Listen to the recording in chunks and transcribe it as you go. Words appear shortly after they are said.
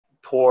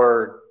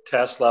poor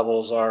test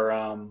levels are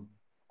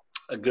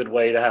a good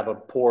way to have a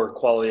poor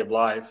quality of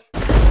life.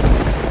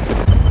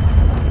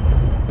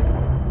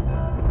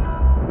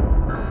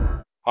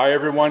 Hi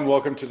everyone,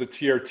 welcome to the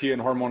TRT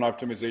and Hormone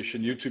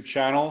Optimization YouTube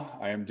channel.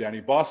 I am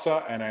Danny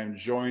Bossa and I'm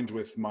joined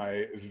with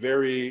my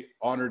very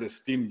honored,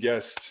 esteemed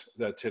guest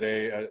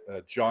today,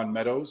 John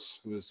Meadows,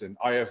 who is an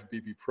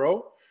IFBB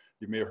pro.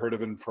 You may have heard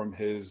of him from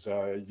his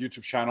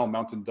YouTube channel,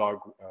 Mountain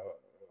Dog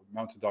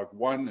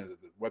 1, the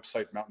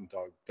website Mountain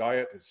Dog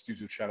Diet. His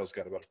YouTube channel's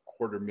got about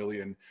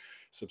 250,000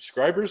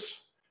 subscribers.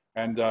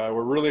 And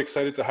we're really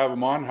excited to have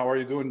him on. How are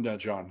you doing,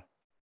 John?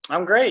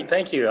 I'm great,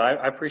 thank you.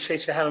 I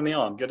appreciate you having me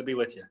on. Good to be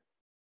with you.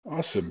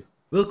 Awesome.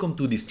 Welcome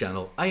to this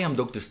channel. I am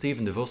Dr.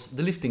 Steven de Vos,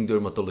 the lifting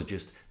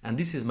dermatologist, and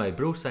this is my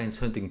bro science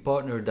hunting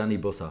partner Danny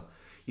Bossa.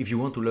 If you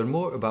want to learn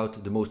more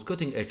about the most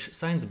cutting-edge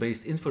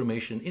science-based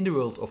information in the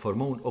world of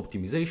hormone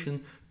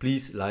optimization,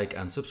 please like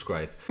and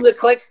subscribe.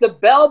 Click the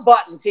bell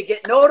button to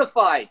get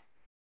notified.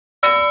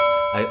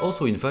 I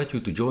also invite you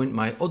to join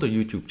my other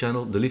YouTube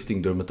channel, The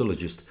Lifting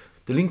Dermatologist.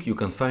 The link you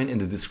can find in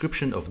the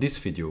description of this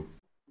video.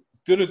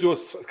 Going to do a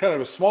kind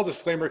of a small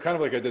disclaimer, kind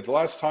of like I did the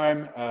last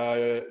time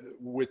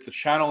with the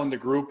channel and the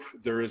group.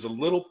 There is a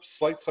little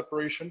slight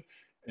separation.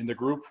 In the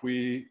group,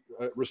 we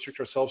restrict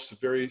ourselves to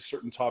very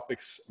certain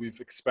topics. We've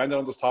expanded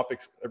on those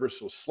topics ever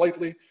so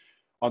slightly.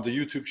 On the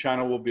YouTube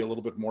channel, we'll be a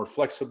little bit more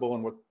flexible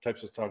in what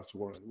types of topics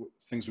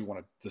things we want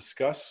to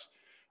discuss.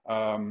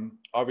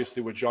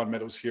 Obviously, with John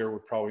Meadows here, we're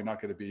probably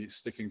not going to be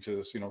sticking to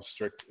this,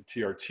 strict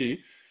TRT.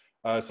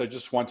 So I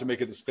just want to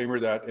make a disclaimer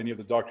that any of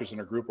the doctors in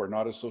our group are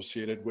not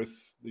associated with,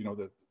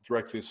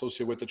 directly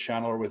associated with the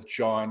channel or with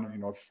John.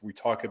 If we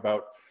talk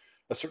about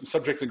a certain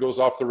subject that goes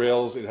off the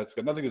rails, it has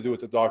got nothing to do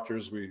with the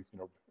doctors. We,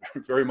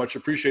 very much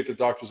appreciate the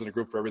doctors in the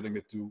group for everything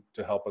they do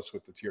to help us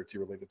with the TRT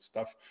related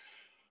stuff.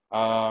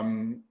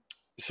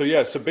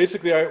 So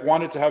basically I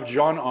wanted to have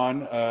John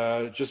on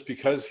just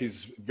because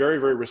he's very,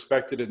 very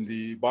respected in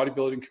the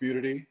bodybuilding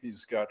community.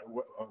 He's got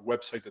a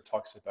website that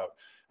talks about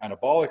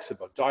anabolics,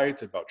 about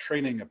diet, about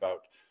training,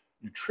 about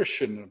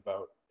nutrition,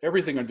 about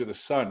everything under the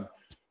sun.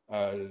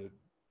 You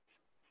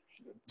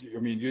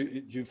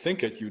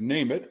think it, you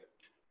name it.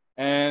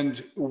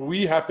 And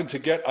we happen to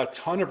get a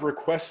ton of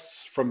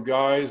requests from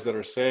guys that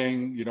are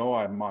saying,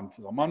 I'm on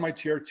my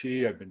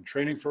TRT, I've been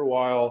training for a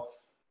while.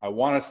 I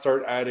want to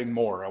start adding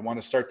more. I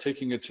want to start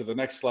taking it to the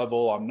next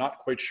level. I'm not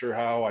quite sure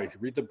how. I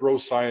read the bro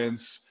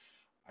science.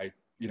 I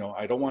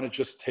don't want to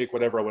just take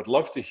whatever. I would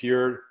love to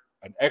hear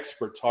an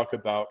expert talk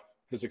about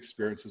his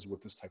experiences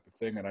with this type of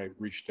thing. And I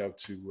reached out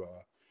to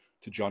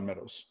John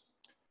Meadows.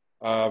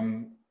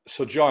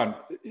 So John,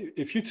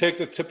 if you take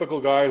the typical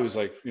guy who's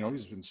like,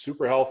 he's been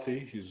super healthy.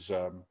 His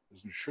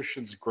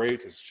nutrition's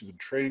great. He's been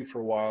training for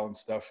a while and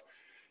stuff.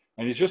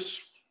 And he's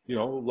just,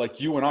 like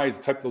you and I,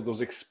 the type of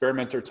those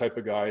experimenter type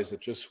of guys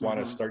that just want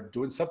to start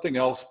doing something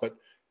else, but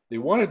they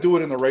want to do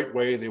it in the right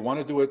way. They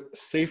want to do it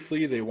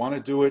safely. They want to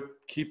do it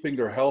keeping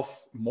their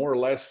health more or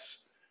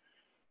less,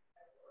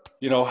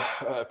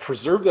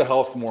 preserve the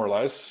health more or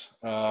less.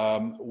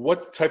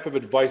 What type of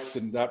advice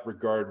in that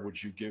regard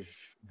would you give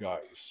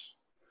guys?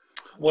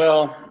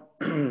 Well,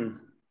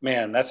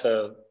 man, that's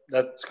going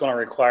to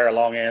require a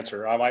long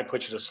answer. I might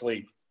put you to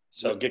sleep.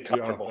 So get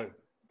comfortable.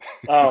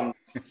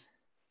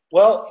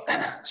 Well,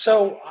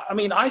 so,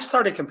 I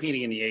started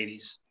competing in the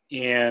 80s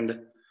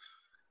and,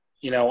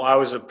 I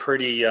was a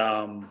pretty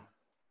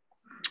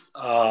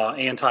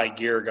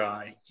anti-gear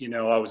guy.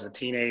 I was a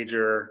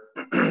teenager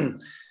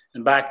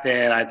and back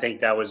then I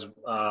think that was,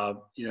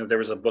 there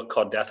was a book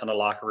called Death in the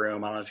Locker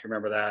Room. I don't know if you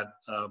remember that,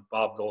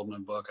 Bob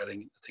Goldman book. I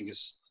think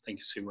it's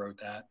who wrote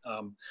that.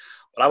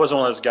 But I was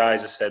one of those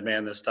guys that said,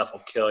 man, this stuff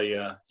will kill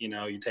you.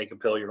 You take a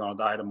pill, you're going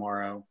to die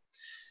tomorrow.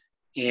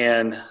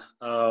 And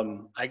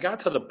I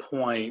got to the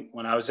point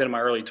when I was in my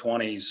early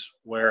 20s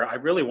where I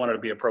really wanted to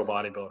be a pro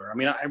bodybuilder.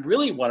 I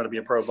really wanted to be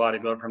a pro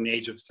bodybuilder from the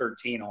age of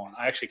 13 on.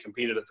 I actually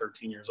competed at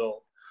 13 years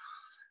old.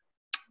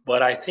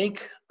 But I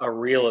think a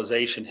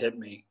realization hit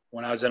me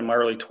when I was in my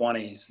early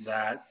 20s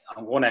that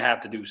I'm going to have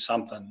to do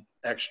something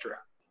extra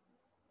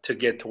to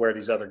get to where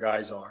these other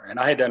guys are. And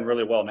I had done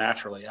really well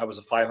naturally. I was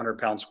a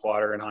 500-pound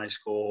squatter in high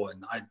school,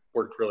 and I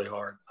worked really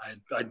hard.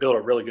 I built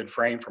a really good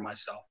frame for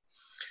myself.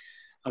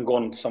 I'm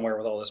going somewhere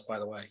with all this, by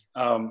the way.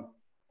 I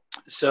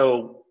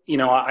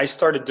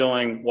started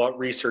doing what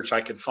research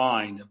I could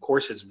find. Of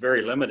course, it's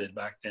very limited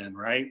back then,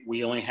 right?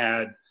 We only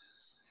had,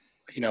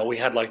 we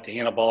had like the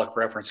anabolic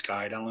reference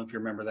guide. I don't know if you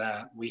remember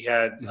that. We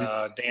had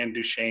Dan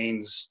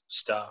Duchesne's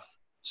stuff.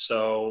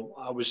 So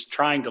I was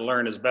trying to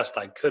learn as best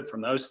I could from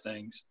those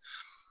things.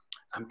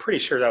 I'm pretty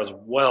sure that was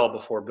well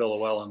before Bill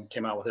Llewellyn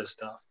came out with his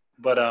stuff.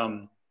 But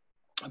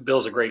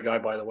Bill's a great guy,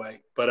 by the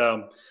way. But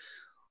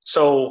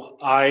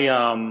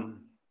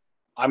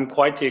I'm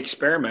quite the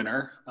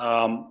experimenter.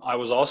 I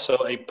was also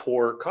a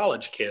poor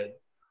college kid.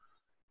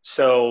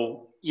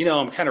 So,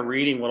 I'm kind of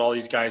reading what all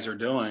these guys are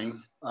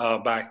doing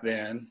back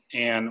then.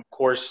 And of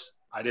course,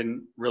 I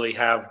didn't really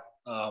have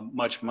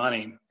much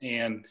money.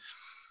 And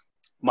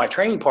my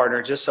training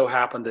partner just so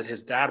happened that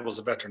his dad was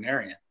a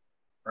veterinarian,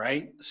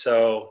 right?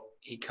 So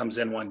he comes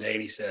in one day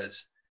and he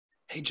says,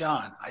 "Hey,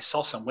 John, I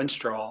saw some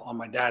Winstrol on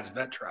my dad's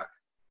vet truck.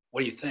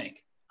 What do you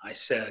think?" I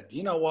said,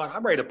 "You know what?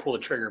 I'm ready to pull the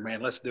trigger,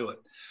 man. Let's do it."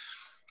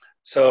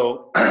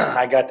 So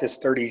I got this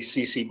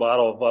 30cc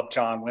bottle of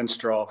Upjohn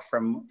Winstrol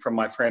from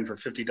my friend for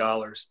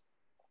 $50.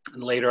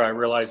 And later I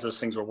realized those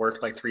things were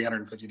worth like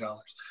 $350.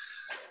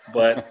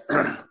 But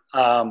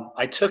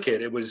I took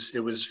it. It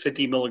was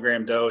 50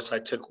 milligram dose. I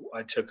took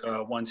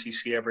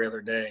 1cc every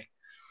other day.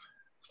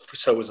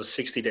 So it was a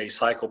 60-day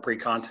cycle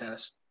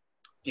pre-contest.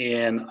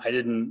 And I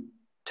didn't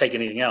take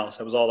anything else.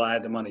 That was all I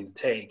had the money to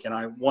take. And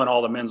I won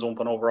all the men's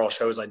open overall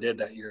shows I did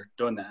that year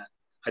doing that.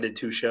 I did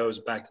 2 shows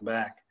back to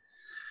back.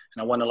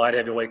 And I won the light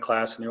heavyweight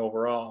class in the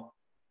overall.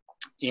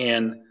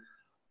 And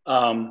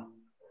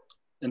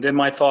then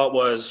my thought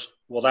was,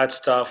 well, that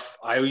stuff,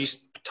 I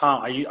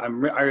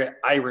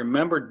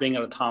remembered being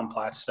at a Tom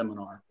Platz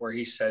seminar where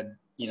he said,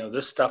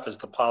 this stuff is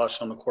the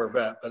polish on the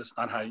Corvette, but it's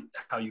not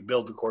how you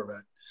build the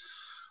Corvette.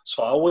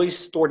 So I always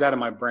stored that in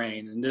my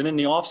brain. And then in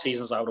the off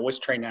seasons, I would always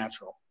train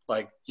natural.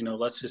 Like,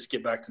 let's just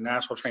get back to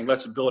natural training.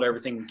 Let's build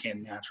everything we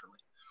can naturally.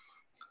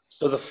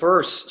 So the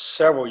first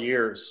several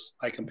years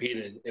I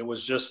competed, it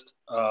was just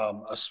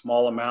a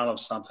small amount of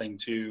something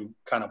to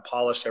kind of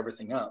polish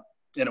everything up.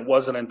 And it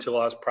wasn't until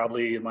I was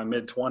probably in my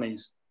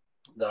mid-20s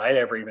that I'd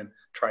ever even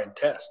tried to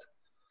test.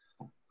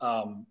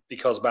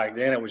 Because back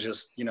then it was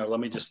just, let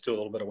me just do a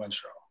little bit of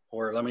Winstrol,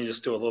 or let me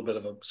just do a little bit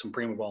of some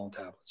Primobolan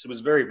tablets. It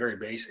was very, very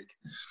basic.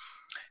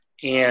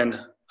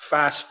 And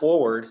fast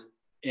forward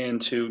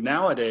into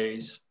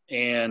nowadays,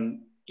 and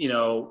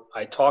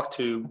I talk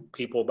to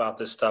people about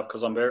this stuff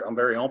because I'm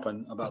very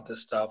open about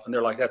this stuff, and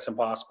they're like, "That's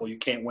impossible. You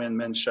can't win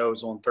men's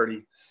shows on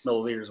 30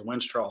 milliliters of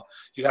Winstrol.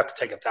 You have to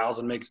take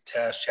 1,000 mgs of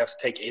test. You have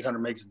to take 800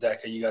 mgs of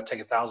Deca. You got to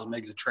take 1,000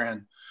 mgs of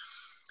Tren."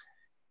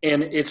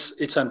 And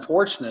it's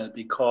unfortunate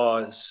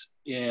because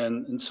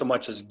in so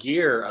much as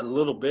gear, a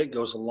little bit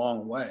goes a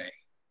long way.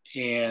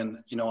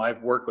 And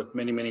I've worked with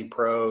many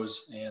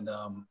pros, and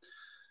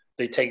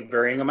they take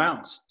varying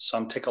amounts.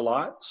 Some take a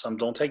lot, some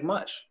don't take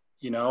much.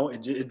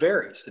 It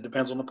varies. It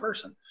depends on the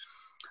person.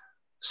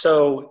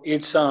 So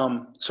it's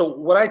so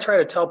what I try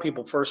to tell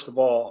people first of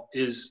all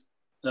is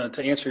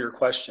to answer your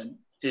question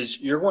is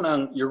you're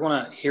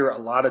gonna hear a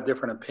lot of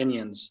different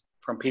opinions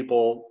from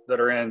people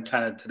that are in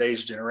kind of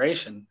today's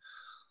generation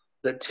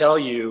that tell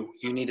you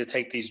need to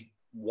take these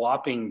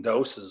whopping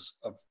doses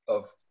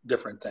of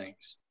different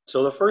things.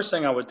 So the first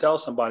thing I would tell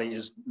somebody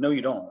is no,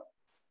 you don't.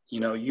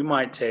 You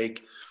might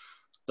take.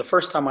 The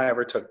first time I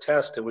ever took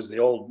test, it was the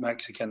old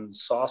Mexican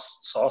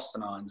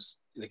Saustanons.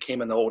 They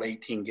came in the old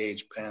 18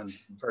 gauge pen,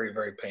 very,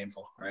 very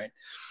painful, right?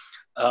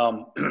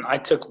 I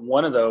took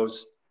one of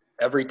those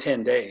every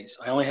 10 days.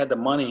 I only had the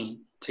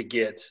money to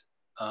get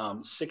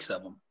 6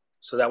 of them.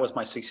 So that was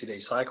my 60-day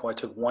cycle. I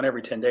took one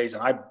every 10 days,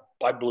 and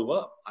I blew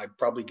up. I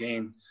probably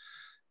gained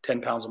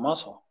 10 pounds of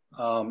muscle.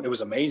 It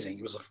was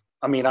amazing.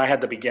 I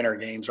had the beginner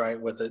gains,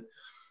 right, with it.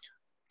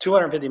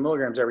 250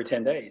 milligrams every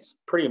 10 days.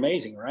 Pretty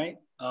amazing, right?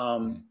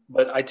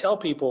 But I tell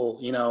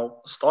people,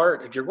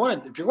 start, if you're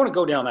going to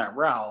go down that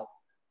route,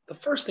 the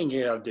first thing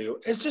you got to do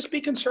is just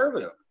be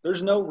conservative.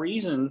 There's no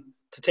reason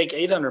to take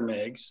 800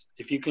 mgs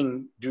if you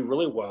can do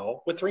really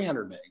well with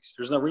 300 mgs.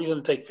 There's no reason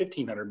to take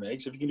 1500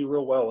 mgs if you can do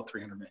real well with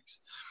 300 mgs.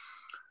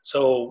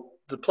 So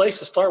the place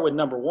to start with,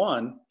 number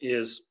one,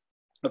 is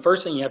the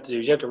first thing you have to do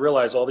is you have to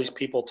realize all these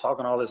people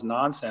talking all this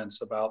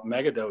nonsense about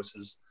mega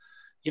doses.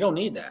 You don't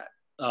need that.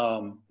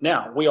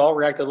 Now, we all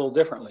react a little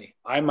differently.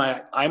 I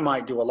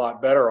might do a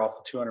lot better off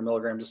of 200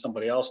 milligrams than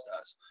somebody else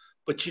does,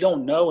 but you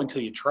don't know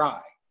until you try.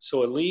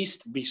 So at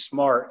least be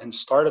smart and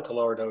start at the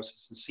lower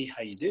doses and see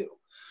how you do.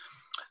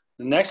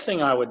 The next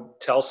thing I would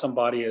tell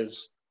somebody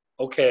is,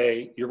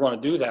 okay, you're going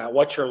to do that.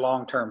 What's your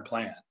long-term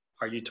plan?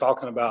 Are you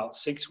talking about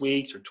 6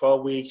 weeks or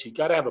 12 weeks? You've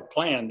got to have a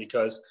plan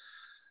because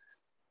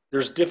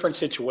there's different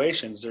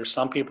situations. There's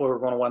some people who are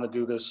going to want to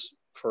do this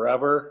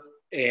forever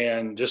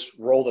and just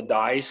roll the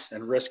dice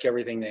and risk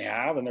everything they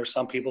have. And there's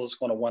some people that's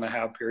going to want to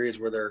have periods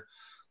where they're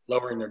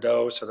lowering their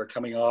dose or they're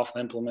coming off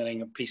and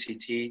implementing a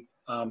PCT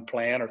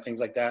plan or things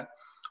like that.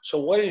 So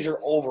what is your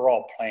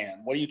overall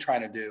plan? What are you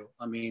trying to do?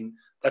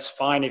 That's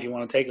fine if you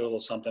want to take a little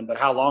something, but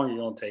how long are you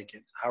going to take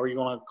it? How are you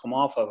going to come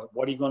off of it?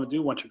 What are you going to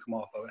do once you come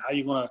off of it? How are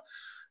you going to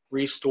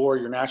restore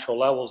your natural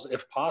levels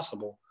if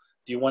possible?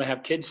 Do you want to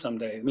have kids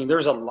someday?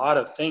 There's a lot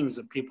of things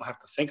that people have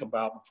to think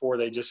about before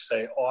they just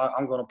say, oh,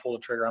 I'm going to pull the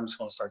trigger. I'm just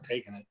going to start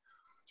taking it.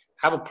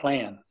 Have a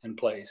plan in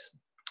place.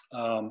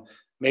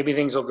 Maybe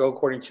things will go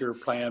according to your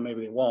plan.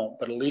 Maybe they won't,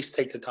 but at least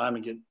take the time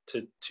to get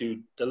to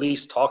at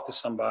least talk to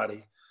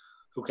somebody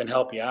who can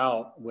help you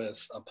out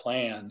with a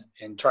plan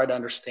and try to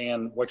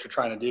understand what you're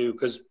trying to do.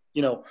 Because,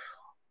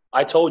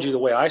 I told you the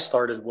way I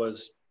started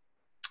was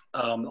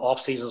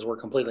off seasons were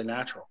completely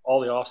natural. All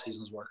the off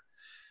seasons were.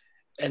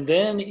 And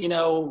then,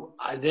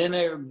 then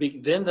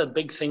the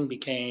big thing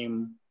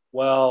became,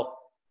 well,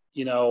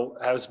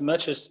 as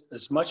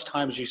much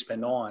time as you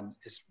spend on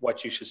is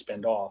what you should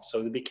spend off.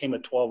 So it became a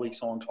 12 weeks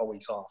on, 12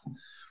 weeks off.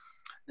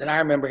 Then I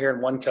remember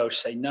hearing one coach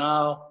say,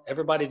 no,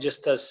 everybody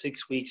just does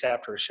 6 weeks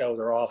after a show,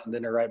 they're off, and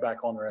then they're right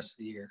back on the rest of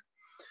the year.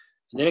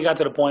 And then it got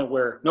to the point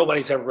where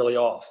nobody's ever really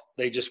off.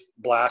 They just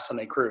blast and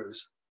they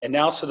cruise. And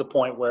now it's to the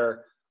point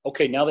where,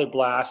 okay, now they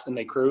blast and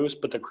they cruise,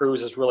 but the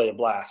cruise is really a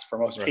blast for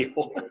most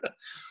people.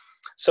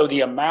 So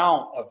the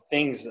amount of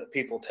things that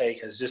people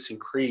take has just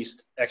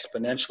increased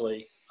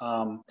exponentially.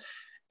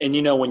 And,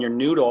 you know, when you're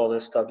new to all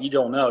this stuff, you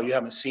don't know. You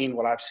haven't seen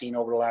what I've seen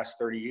over the last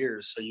 30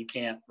 years. So you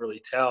can't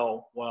really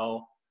tell.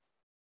 Well,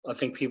 I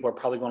think people are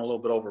probably going a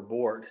little bit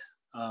overboard.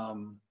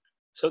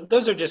 So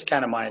those are just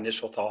kind of my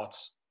initial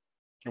thoughts.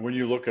 And when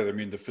you look at, I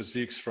mean, the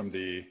physiques from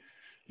the,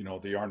 you know,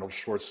 the Arnold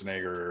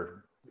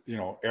Schwarzenegger, you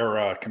know,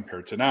 era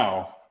compared to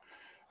now,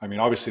 I mean,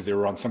 obviously they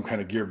were on some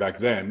kind of gear back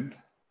then.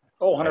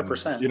 Oh,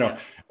 100%.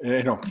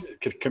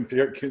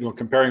 And,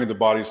 comparing the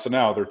bodies to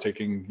now, they're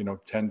taking,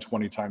 10,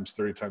 20 times,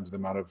 30 times the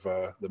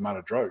amount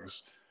of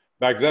drugs.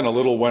 Back then, a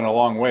little went a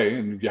long way,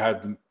 and you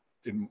had,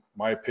 in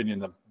my opinion,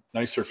 the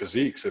nicer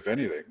physiques, if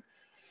anything.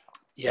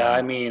 Yeah,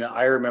 I mean,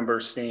 I remember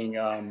seeing,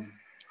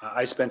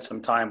 I spent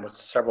some time with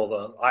several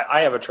of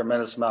I have a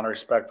tremendous amount of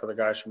respect for the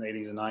guys from the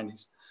 80s and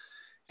 90s.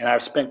 And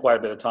I've spent quite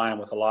a bit of time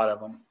with a lot of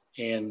them.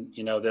 And,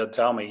 they'll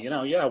tell me,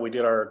 yeah, we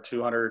did our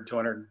 200,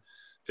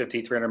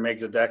 250, 300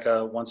 megs a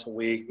deca once a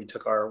week. We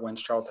took our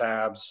Winstrol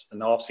tabs. In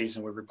the off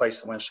season, we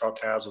replaced the Winstrol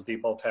tabs with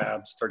depot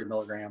tabs, 30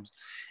 milligrams.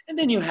 And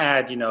then you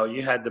had the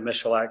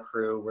Michelak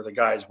crew where the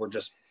guys were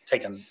just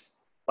taking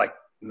like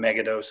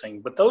mega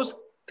dosing. But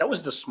that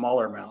was the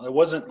smaller amount. It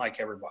wasn't like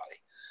everybody.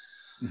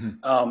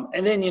 Mm-hmm.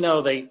 And then,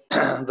 the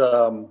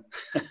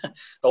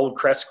old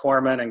Crest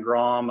Corman and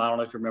Grom, I don't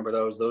know if you remember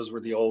those. Those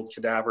were the old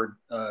cadaver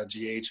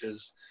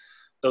GHs.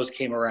 Those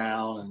came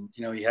around, and,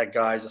 you had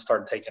guys that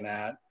started taking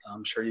that.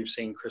 I'm sure you've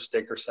seen Chris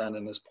Dickerson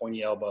and his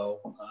pointy elbow.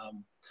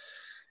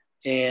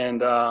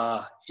 And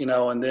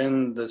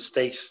then the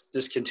stakes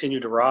just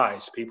continued to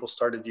rise. People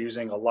started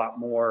using a lot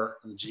more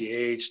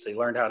GH. They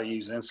learned how to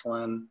use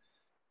insulin,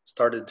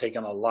 started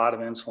taking a lot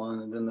of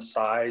insulin, and then the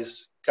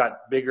size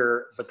got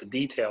bigger, but the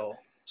detail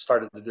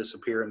started to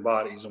disappear in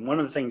bodies. And one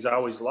of the things I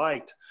always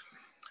liked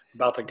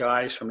about the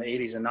guys from the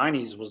 80s and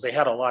 90s was they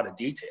had a lot of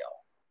detail.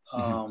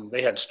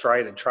 They had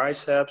striated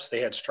triceps, they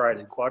had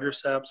striated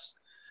quadriceps,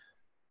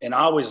 and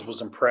I always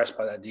was impressed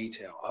by that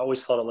detail. I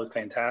always thought it looked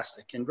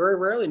fantastic. And very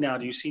rarely now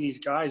do you see these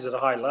guys at a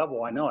high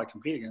level, I know I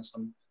compete against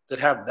them, that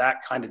have that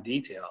kind of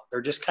detail.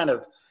 They're just kind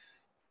of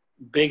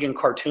big and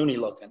cartoony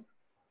looking.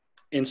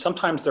 And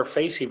sometimes their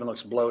face even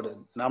looks bloated.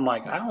 And I'm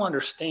like, I don't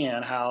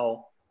understand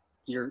how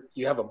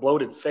you have a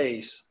bloated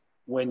face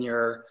when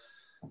you're,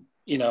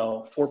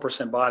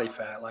 4% body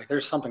fat. Like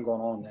there's something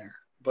going on there.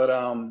 But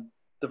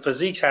the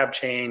physiques have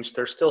changed.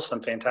 There's still some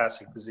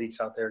fantastic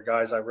physiques out there.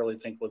 Guys I really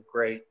think look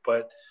great.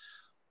 But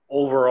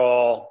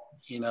overall,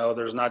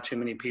 there's not too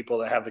many people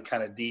that have the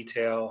kind of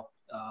detail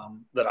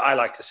that I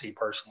like to see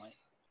personally.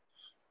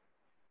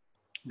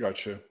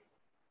 Gotcha.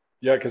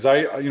 Yeah, because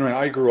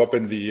I grew up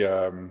in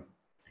the,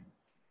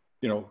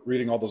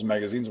 reading all those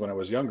magazines when I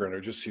was younger, and I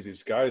just see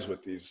these guys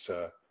with these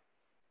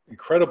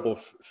incredible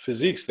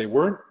physiques. They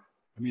were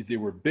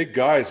big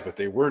guys, but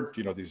they weren't,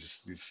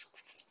 these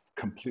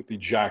completely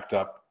jacked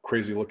up,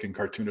 crazy looking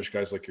cartoonish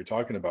guys like you're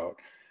talking about.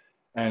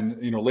 And,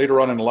 later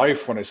on in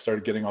life, when I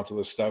started getting onto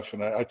this stuff,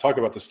 and I talk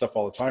about this stuff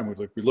all the time,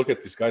 we look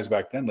at these guys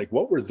back then, like,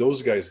 what were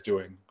those guys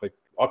doing? Like,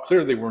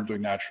 clearly they weren't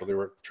doing natural. They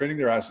were training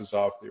their asses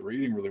off. They were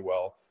eating really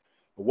well.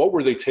 But what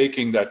were they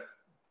taking that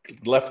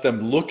left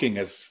them looking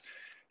as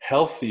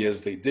healthy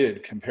as they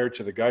did compared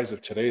to the guys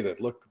of today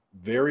that look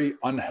very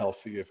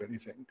unhealthy, if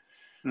anything?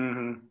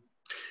 Mm-hmm.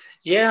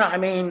 Yeah.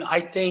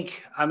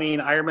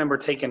 I remember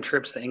taking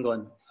trips to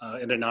England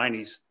in the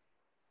 90s.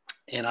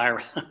 And I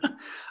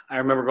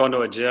remember going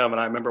to a gym,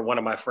 and I remember one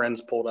of my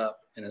friends pulled up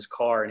in his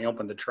car, and he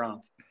opened the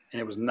trunk,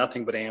 and it was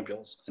nothing but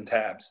ampules and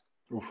tabs.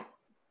 Oof.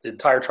 The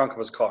entire trunk of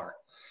his car.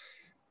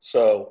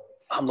 So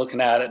I'm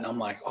looking at it, and I'm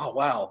like, oh,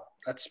 wow,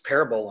 that's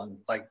Parabolin.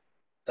 Like,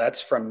 that's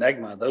from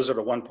Negma. Those are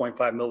the 1.5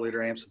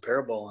 milliliter amps of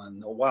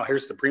Parabolin. Oh, wow,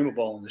 here's the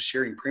Primobolin, the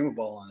shearing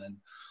Primobolin, and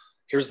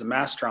here's the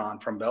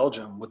Mastron from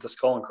Belgium with the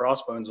skull and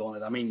crossbones on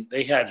it. I mean,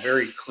 they had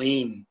very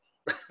clean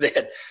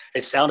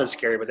it sounded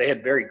scary, but they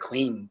had very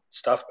clean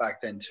stuff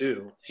back then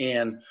too.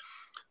 And,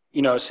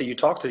 so you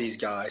talk to these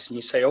guys and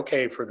you say,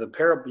 okay, for the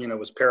it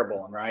was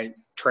Parabolin, right?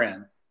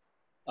 Trend,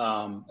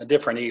 a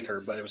different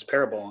ether, but it was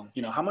Parabolin.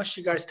 How much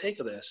do you guys take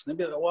of this? And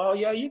they'd be like, well,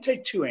 yeah, you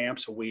take 2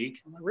 amps a week.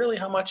 I'm like, really?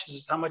 How much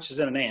is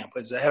in an amp?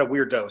 It had a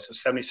weird dose of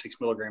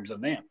 76 milligrams of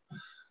an amp.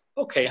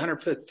 Okay,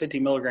 150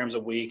 milligrams a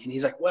week. And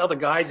he's like, well, the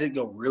guys that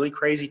go really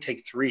crazy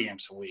take 3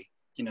 amps a week.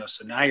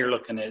 So now you're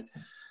looking at,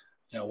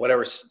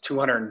 whatever,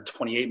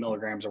 228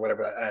 milligrams or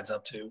whatever that adds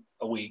up to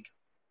a week.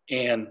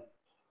 And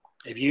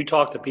if you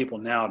talk to people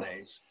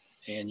nowadays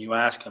and you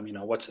ask them,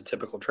 what's a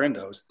typical trend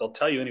dose, they'll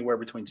tell you anywhere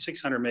between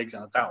 600 mgs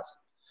and 1,000,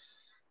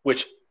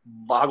 which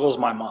boggles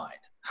my mind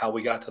how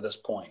we got to this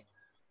point.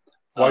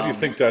 Why do you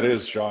think that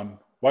is, John?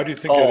 Why do you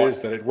think that is,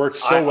 that it worked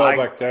so well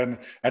back then,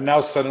 and now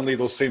suddenly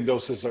those same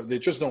doses, they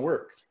just don't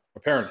work,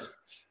 apparently?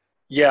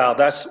 Yeah,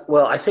 that's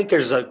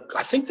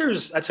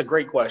a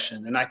great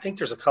question. And I think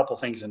there's a couple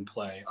things in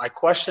play. I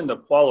question the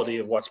quality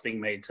of what's being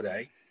made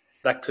today.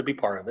 That could be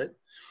part of it.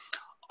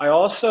 I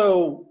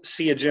also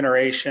see a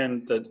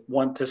generation that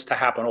want this to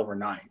happen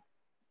overnight.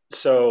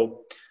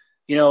 So,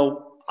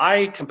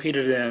 I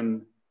competed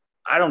in,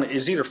 I don't know, it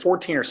was either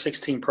 14 or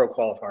 16 pro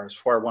qualifiers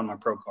before I won my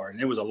pro card.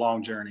 And it was a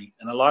long journey.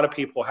 And a lot of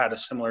people had a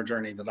similar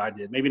journey that I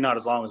did. Maybe not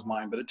as long as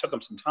mine, but it took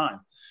them some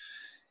time.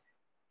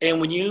 And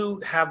when you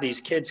have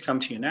these kids come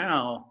to you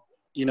now,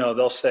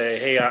 they'll say,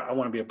 hey, I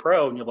want to be a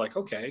pro. And you're like,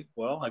 okay,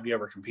 well, have you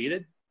ever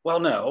competed? Well,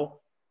 no,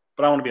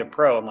 but I want to be a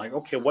pro. I'm like,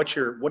 okay, what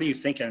are you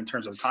thinking in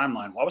terms of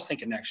timeline? Well, I was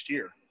thinking next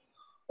year.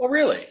 Oh,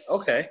 really?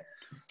 Okay.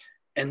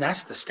 And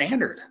that's the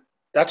standard.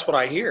 That's what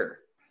I hear.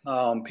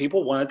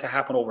 People want it to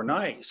happen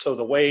overnight. So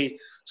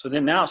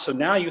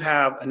now you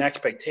have an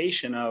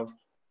expectation of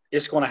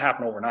it's going to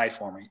happen overnight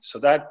for me. So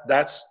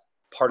that's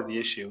part of the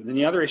issue. And then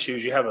the other issue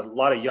is you have a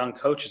lot of young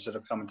coaches that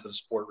have come into the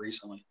sport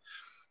recently.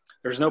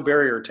 There's no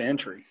barrier to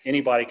entry.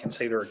 Anybody can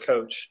say they're a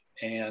coach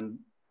and,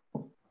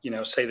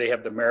 say they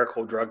have the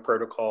miracle drug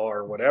protocol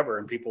or whatever,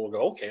 and people will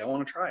go, okay, I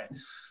want to try it.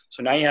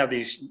 So now you have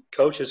these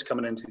coaches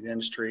coming into the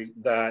industry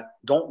that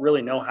don't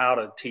really know how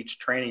to teach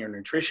training or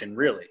nutrition,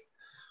 really.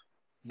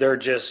 They're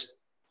just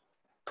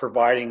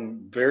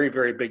providing very,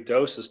 very big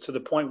doses to the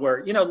point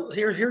where,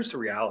 here's the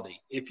reality.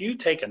 If you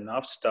take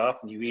enough stuff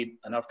and you eat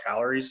enough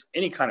calories,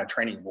 any kind of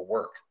training will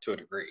work to a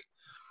degree.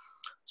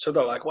 So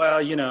they're like,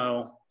 well,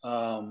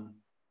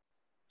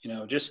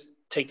 just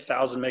take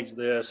 1,000 mgs of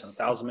this and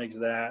 1,000 mgs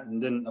of that.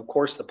 And then, of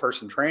course, the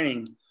person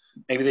training,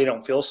 maybe they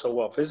don't feel so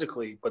well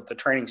physically, but the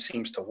training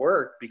seems to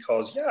work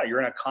because, you're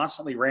in a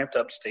constantly ramped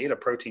up state of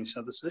protein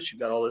synthesis.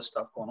 You've got all this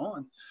stuff going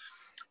on.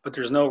 But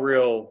there's no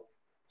real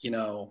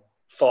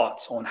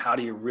thoughts on how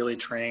do you really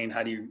train?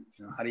 How do you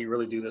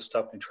really do this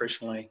stuff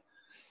nutritionally?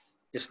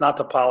 It's not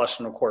the polish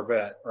in a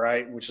Corvette,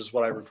 right? Which is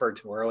what I referred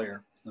to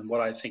earlier and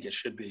what I think it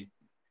should be.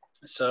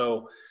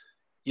 So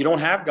you don't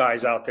have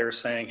guys out there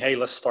saying, hey,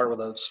 let's start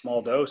with a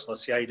small dose.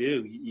 Let's see how you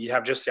do. You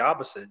have just the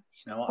opposite.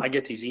 I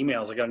get these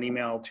emails. I got an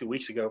email 2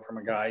 weeks ago from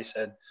a guy. He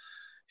said,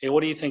 hey, how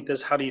do you think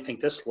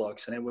this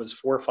looks? And it was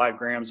 4 or 5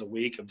 grams a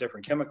week of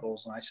different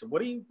chemicals. And I said,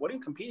 what are you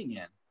competing in?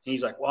 And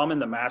he's like, well, I'm in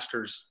the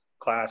master's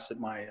class in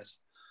my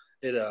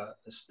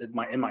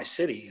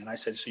city. And I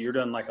said, so you're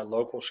doing like a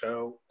local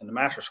show in the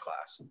master's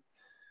class?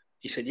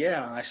 He said,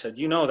 yeah. And I said,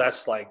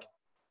 that's like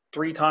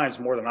 3 times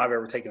more than I've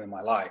ever taken in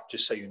my life,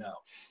 just so you know.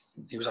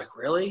 He was like,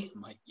 really?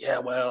 I'm like, yeah,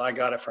 well, I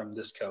got it from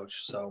this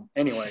coach. So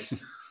anyways,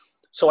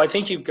 so I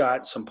think you've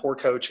got some poor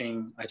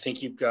coaching. I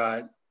think you've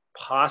got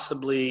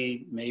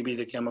possibly maybe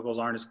the chemicals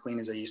aren't as clean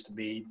as they used to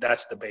be.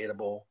 That's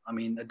debatable. I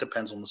mean, it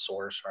depends on the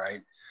source,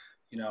 right?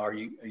 Are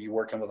you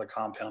working with a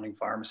compounding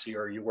pharmacy,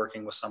 or are you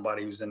working with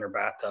somebody who's in their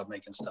bathtub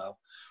making stuff?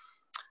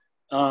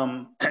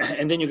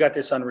 And then you got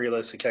this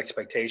unrealistic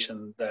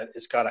expectation that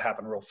it's got to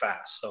happen real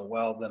fast. So,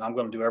 well, then I'm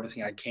going to do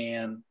everything I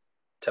can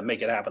to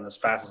make it happen as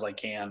fast as I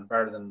can,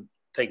 rather than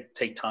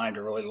take time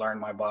to really learn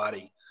my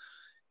body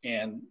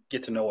and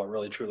get to know what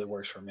really truly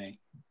works for me.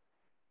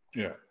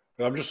 Yeah.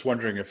 I'm just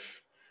wondering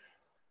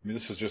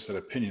this is just an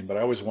opinion, but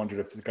I always wondered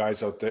if the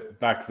guys out there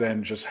back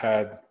then just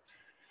had,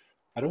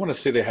 I don't want to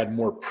say they had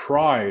more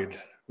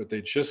pride, but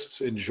they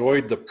just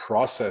enjoyed the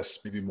process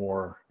maybe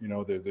more,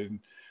 the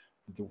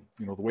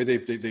way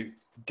they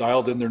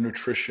dialed in their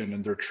nutrition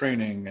and their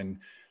training, and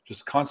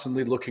just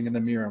constantly looking in the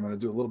mirror. I'm going to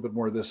do a little bit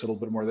more of this, a little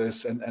bit more of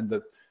this. And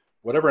that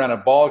whatever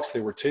anabolics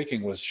they were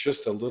taking was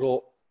just a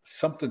little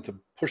something to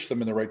push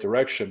them in the right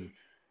direction.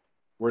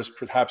 Whereas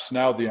perhaps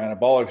now the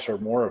anabolics are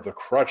more of the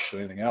crutch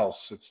than anything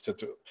else. It's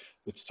to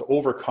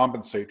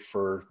overcompensate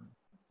for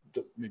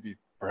maybe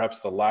perhaps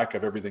the lack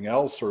of everything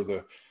else, or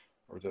the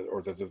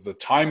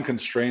time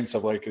constraints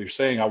of, like you're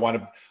saying, I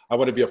want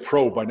to be a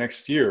pro by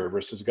next year,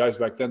 versus guys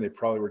back then, they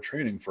probably were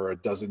training for a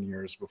dozen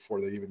years before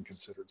they even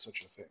considered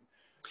such a thing.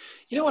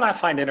 What I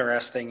find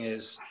interesting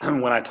is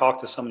when I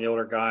talk to some of the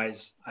older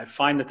guys, I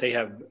find that they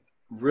have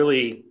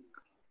really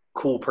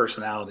cool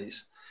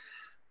personalities.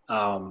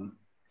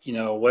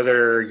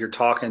 Whether you're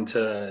talking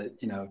to,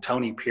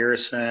 Tony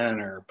Pearson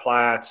or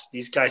Platts,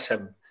 these guys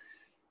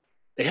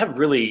they have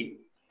really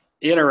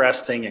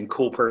interesting and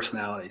cool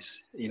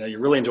personalities. You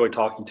really enjoy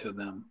talking to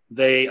them.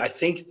 I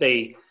think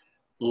they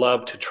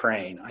love to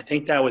train. I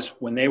think that was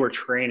when they were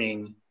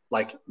training,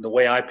 like the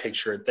way I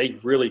picture it, they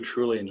really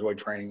truly enjoyed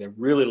training. They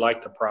really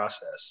liked the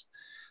process.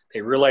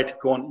 They really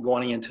liked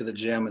going into the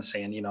gym and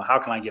saying, how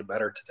can I get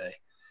better today?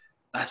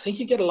 I think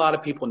you get a lot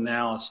of people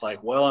now, it's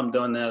like, well, I'm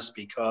doing this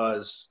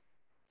because,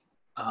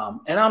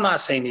 and I'm not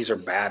saying these are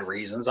bad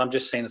reasons. I'm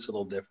just saying it's a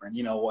little different.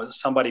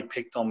 Somebody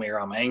picked on me, or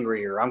I'm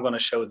angry, or I'm going to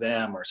show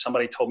them, or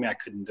somebody told me I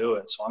couldn't do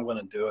it, so I'm going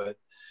to do it.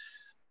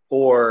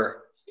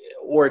 Or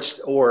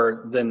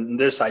then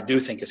this I do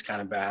think is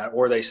kind of bad.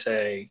 Or they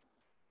say,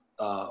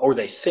 or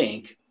they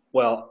think,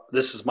 well,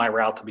 this is my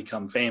route to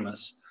become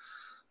famous,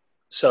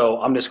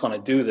 so I'm just going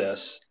to do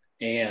this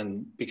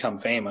and become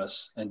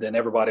famous, and then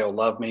everybody will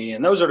love me.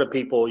 And those are the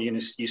people you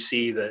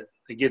see that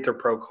they get their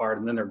pro card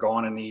and then they're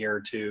gone in a year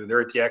or two.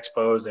 They're at the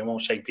expos. They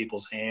won't shake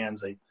people's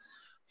hands.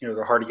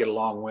 They're hard to get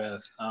along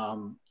with.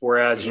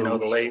 Whereas,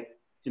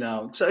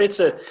 so it's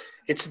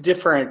it's a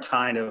different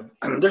kind of,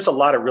 there's a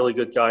lot of really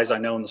good guys I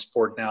know in the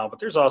sport now, but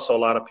there's also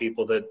a lot of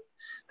people that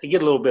they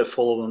get a little bit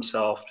full of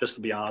themselves, just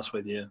to be honest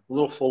with you, a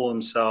little full of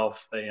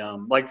themselves. They,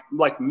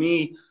 like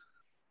me,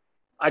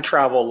 I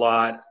travel a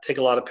lot, take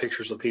a lot of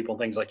pictures of people and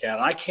things like that.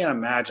 And I can't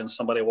imagine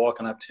somebody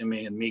walking up to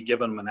me and me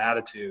giving them an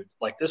attitude.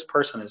 Like, this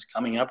person is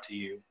coming up to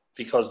you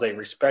because they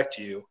respect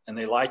you and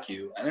they like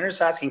you, and they're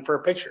just asking for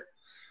a picture.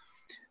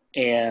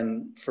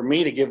 And for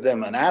me to give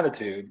them an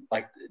attitude,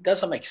 like, it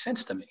doesn't make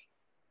sense to me.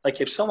 Like,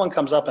 if someone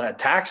comes up and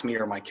attacks me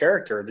or my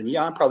character, then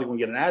yeah, I'm probably going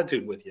to get an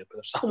attitude with you. But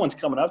if someone's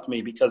coming up to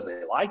me because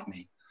they like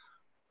me,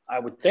 I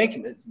would think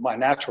my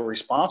natural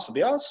response would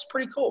be, oh, this is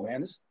pretty cool,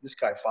 man. This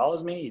guy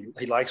follows me.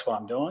 He likes what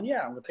I'm doing.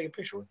 Yeah, I'm going to take a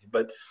picture with you.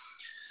 But,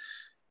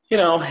 you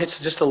know,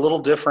 it's just a little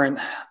different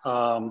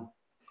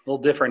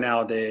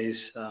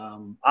nowadays.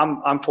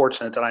 I'm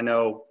fortunate that I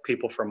know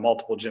people from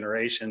multiple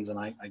generations, and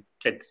I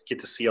get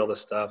to see all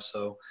this stuff.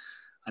 So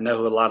I know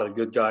who a lot of the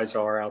good guys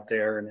are out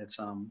there. And it's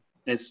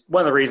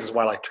one of the reasons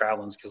why I like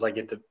traveling, is because I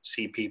get to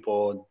see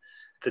people and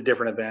the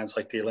different events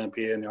like the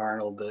Olympia and the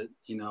Arnold that,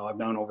 you know, I've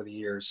known over the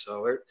years.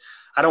 So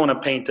I don't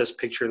want to paint this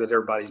picture that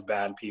everybody's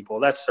bad people.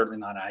 That's certainly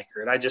not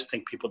accurate. I just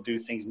think people do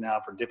things now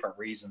for different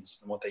reasons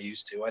than what they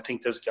used to. I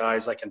think those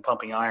guys, like in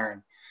Pumping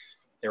Iron,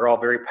 they're all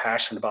very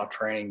passionate about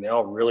training. They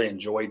all really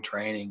enjoyed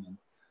training.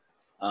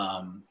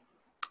 And,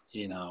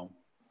 you know,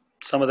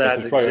 some of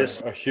that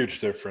exists. A huge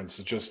difference.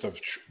 It's just of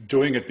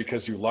doing it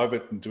because you love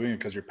it and doing it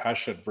because you're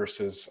passionate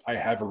versus I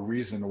have a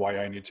reason why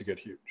I need to get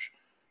huge.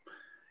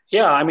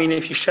 Yeah, I mean,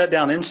 if you shut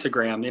down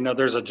Instagram, you know,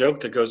 there's a joke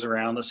that goes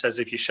around that says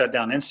if you shut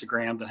down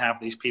Instagram, then half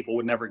of these people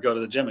would never go to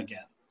the gym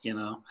again, you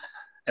know.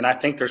 And I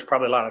think there's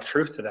probably a lot of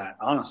truth to that,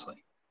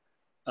 honestly.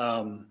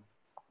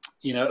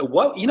 You know,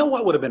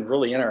 what would have been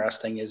really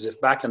interesting is if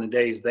back in the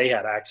days they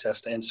had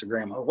access to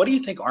Instagram. What do you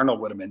think Arnold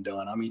would have been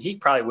doing? I mean, he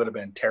probably would have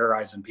been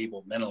terrorizing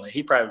people mentally.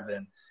 It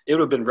would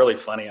have been really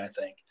funny, I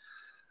think.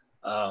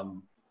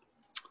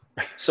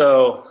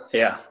 So,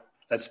 yeah.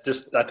 That's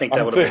just, I think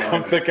that would have been.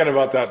 I'm thinking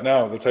about that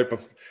now. The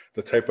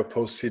type of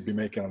posts he'd be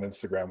making on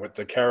Instagram with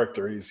the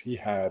character he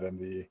had and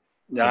the.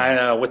 Yeah, I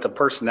know, with the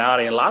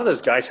personality, and a lot of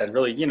those guys had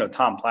really, you know,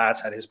 Tom Platz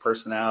had his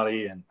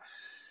personality, and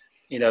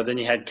you know, then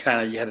you had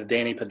the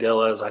Danny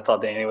Padillas. I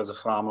thought Danny was a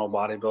phenomenal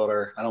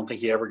bodybuilder. I don't think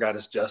he ever got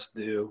his just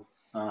due.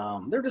 There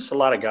are just a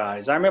lot of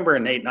guys. I remember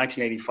in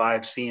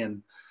 1985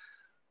 seeing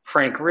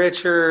Frank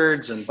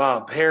Richards and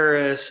Bob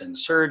Harris and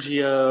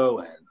Sergio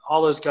and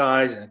all those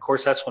guys. And of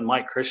course, that's when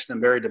Mike Christian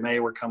and Barry DeMay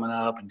were coming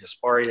up, and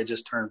Gaspari had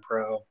just turned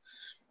pro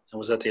and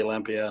was at the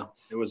Olympia.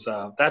 It was,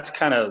 that's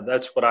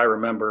what I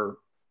remember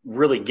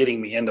really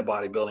getting me into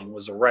bodybuilding,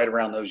 was right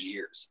around those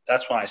years.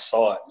 That's when I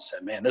saw it and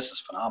said, man, this is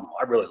phenomenal.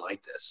 I really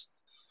like this.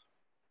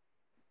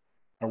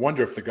 I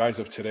wonder if the guys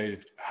of today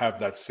have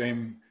that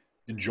same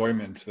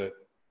enjoyment that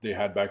they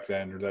had back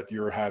then, or that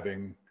you're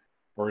having,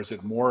 or is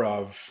it more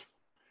of,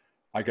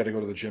 I got to go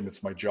to the gym.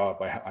 It's my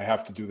job. I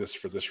have to do this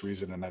for this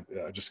reason, and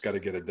I just got to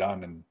get it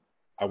done. And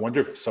I wonder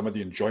if some of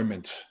the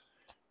enjoyment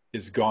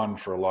is gone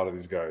for a lot of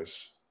these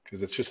guys,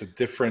 because it's just a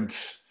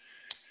different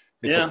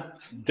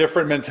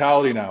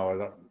mentality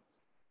now.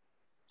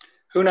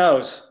 Who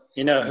knows?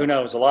 You know, who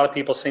knows? A lot of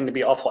people seem to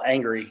be awful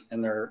angry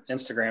in their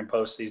Instagram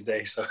posts these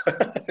days. So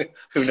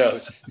who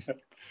knows?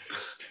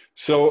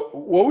 So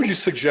what would you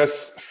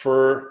suggest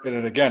for,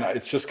 and again,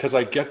 it's just because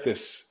I get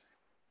this.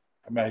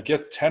 I mean, I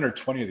get 10 or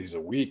 20 of these a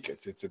week.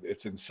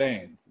 It's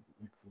insane.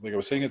 Like I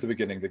was saying at the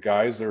beginning, the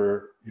guys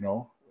are, you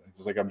know,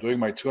 it's like I'm doing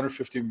my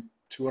 200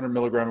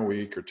 milligram a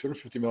week or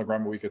 250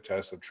 milligram a week of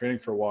tests. I'm training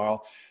for a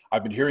while.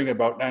 I've been hearing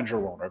about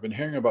nandrolone. I've been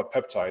hearing about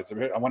peptides.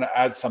 I want to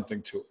add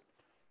something to it.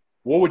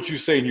 What would you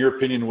say, in your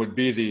opinion, would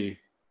be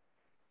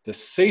the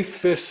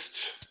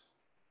safest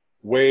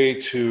way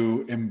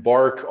to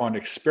embark on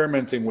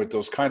experimenting with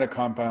those kind of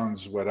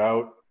compounds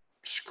without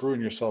screwing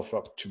yourself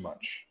up too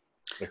much?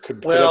 That could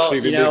actually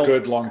be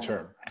good long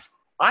term.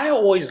 I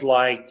always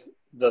liked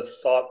the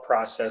thought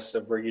process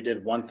of where you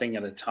did one thing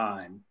at a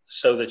time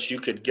so that you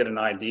could get an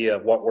idea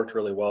of what worked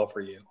really well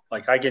for you.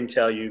 Like I can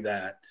tell you,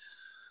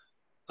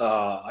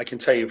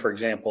 for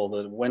example,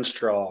 the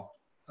Winstrol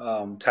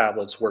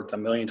tablets worked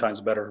 1,000,000 times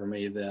better for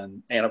me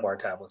than Anavar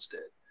tablets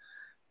did.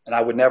 And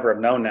I would never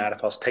have known that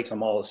if I was taking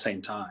them all at the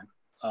same time.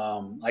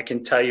 I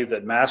can tell you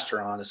that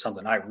Masteron is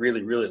something I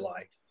really, really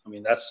like. I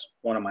mean, that's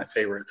one of my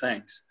favorite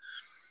things.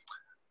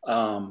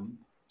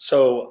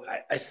 So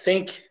I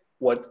think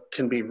what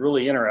can be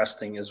really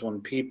interesting is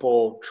when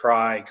people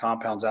try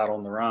compounds out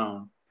on their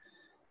own.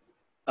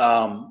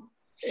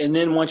 And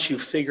then once you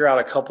figure out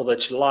a couple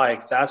that you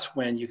like, that's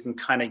when you can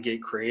kind of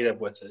get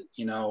creative with it.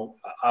 You know,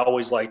 I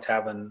always liked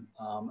having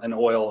an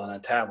oil and a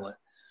tablet.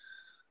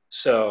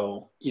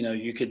 So, you know,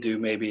 you could do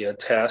maybe a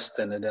test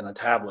and then a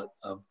tablet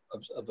of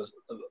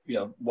you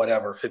know,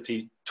 whatever,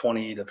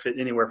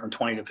 anywhere from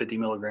 20 to 50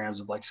 milligrams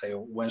of, like, say, a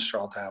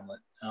Winstrol tablet.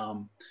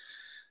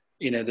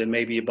 You know, then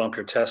maybe you bump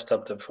your test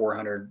up to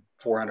 400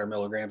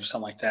 milligrams or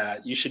something like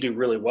that. You should do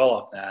really well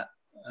off that.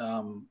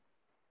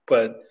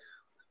 But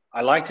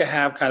I like to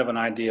have kind of an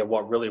idea of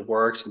what really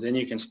works, and then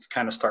you can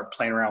kind of start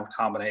playing around with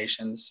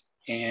combinations.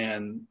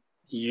 and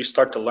you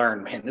start to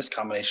learn, man, this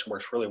combination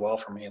works really well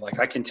for me. Like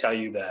I can tell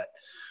you that,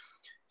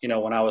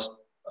 when I was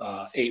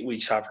 8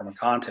 weeks out from a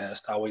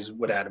contest, I always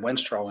would add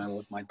Winstrol in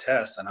with my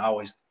test, and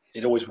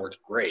it always worked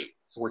great.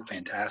 It worked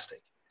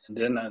fantastic. And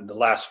then the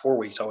last 4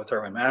 weeks, I would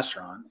throw my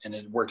master on, and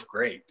it worked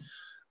great,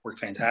 worked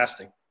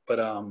fantastic. But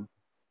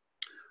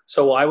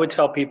so I would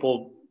tell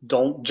people,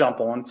 don't jump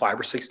on 5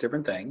 or 6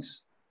 different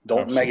things.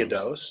 Don't mega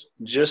dose.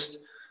 Just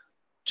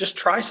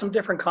try some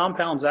different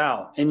compounds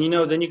out. And,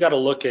 then you got to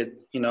look at,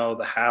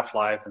 the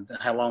half-life and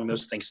how long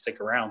those things stick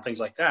around, things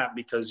like that,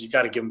 because you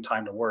got to give them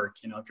time to work.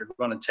 If you're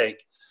going to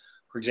take,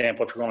 for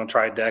example, if you're going to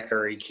try DECA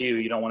or EQ,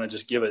 you don't want to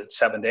just give it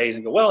 7 days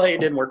and go, well, hey, it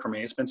didn't work for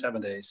me. It's been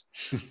 7 days.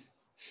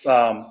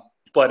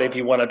 But if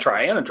you want to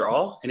try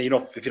Anadrol and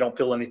if you don't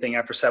feel anything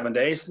after 7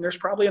 days, then there's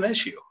probably an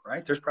issue,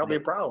 right? There's probably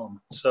a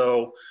problem.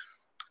 So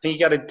I think you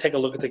got to take a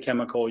look at the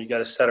chemical. You got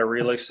to set a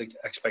realistic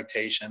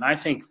expectation. I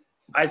think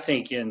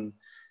in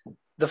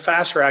the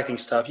faster acting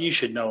stuff, you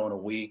should know in a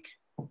week.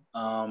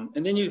 And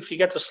then if you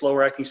get the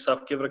slower acting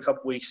stuff, give it a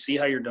couple weeks, see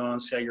how you're doing,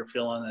 see how you're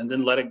feeling, and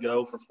then let it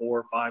go for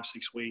 4, 5,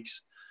 6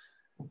 weeks.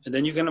 And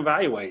then you can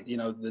evaluate,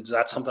 is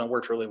that something that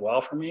worked really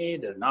well for me?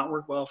 Did it not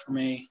work well for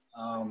me?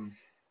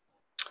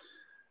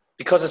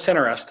 Because it's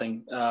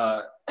interesting.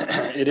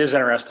 It is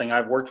interesting.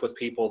 I've worked with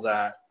people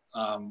that,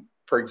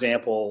 for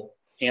example,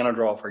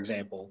 Anadrol, for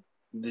example,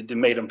 it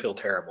made them feel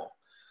terrible.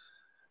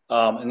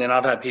 And then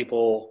I've had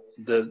people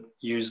that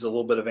used a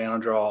little bit of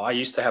Anadrol. I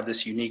used to have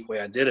this unique way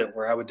I did it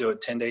where I would do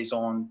it 10 days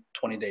on,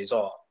 20 days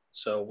off.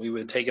 So we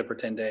would take it for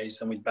 10 days,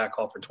 then we'd back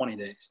off for 20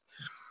 days.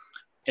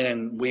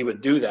 And we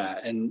would do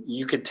that. And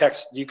you could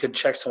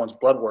check someone's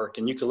blood work,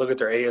 and you could look at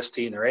their AST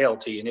and their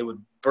ALT, and it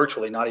would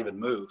virtually not even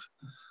move.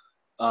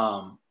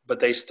 But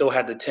they still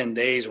had the 10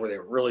 days where they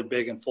were really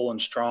big and full and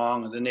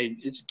strong. And then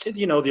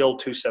the old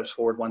 2 steps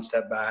forward, 1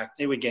 step back.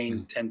 They would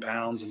gain 10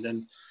 pounds, and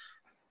then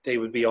they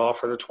would be off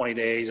for the 20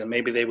 days, and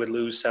maybe they would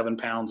lose 7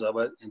 pounds of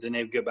it, and then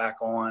they'd get back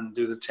on,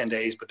 do the 10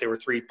 days, but they were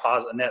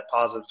net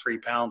positive 3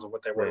 pounds of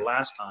what they were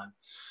last time.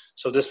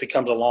 So this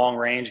becomes a long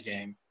range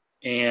game.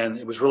 And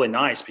it was really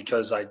nice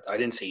because I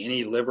didn't see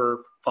any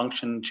liver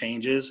function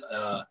changes.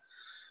 A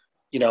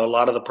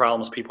lot of the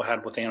problems people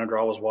had with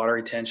Anadrol was water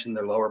retention.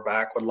 Their lower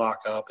back would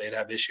lock up. They'd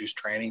have issues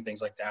training,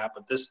 things like that.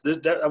 But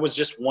that was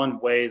just one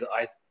way that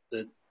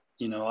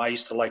I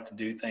used to like to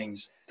do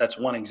things. That's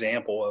one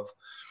example of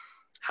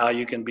how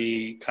you can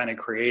be kind of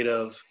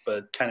creative,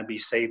 but kind of be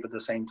safe at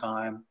the same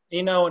time.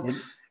 And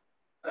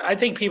I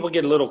think people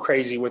get a little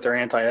crazy with their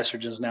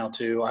anti-estrogens now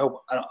too. I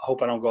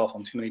hope I don't go off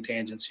on too many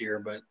tangents here,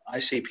 but I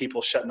see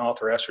people shutting off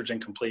their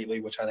estrogen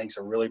completely, which I think is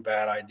a really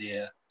bad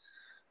idea.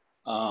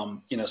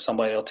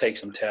 Somebody will take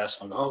some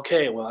tests and go,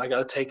 okay, well, I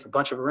got to take a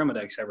bunch of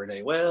Arimidex every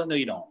day. Well, no,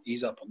 you don't.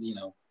 Ease up, but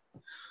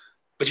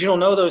you don't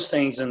know those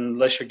things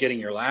unless you're getting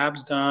your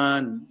labs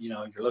done.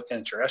 You're looking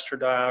at your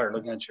estradiol or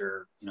looking at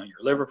your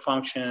liver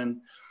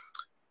function.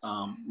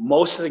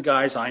 Most of the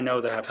guys I know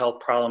that have health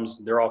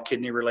problems, they're all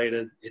kidney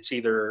related. It's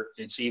either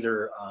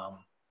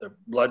their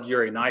blood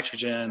urea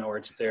nitrogen or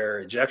it's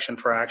their ejection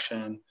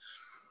fraction.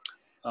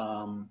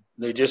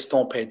 They just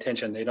don't pay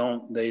attention. They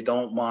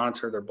don't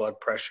monitor their blood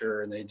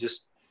pressure, and they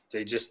just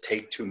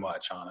take too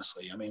much,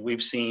 honestly. I mean,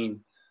 we've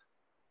seen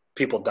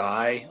people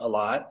die a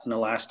lot in the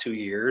last 2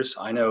 years.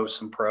 I know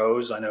some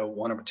pros. I know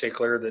one in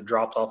particular that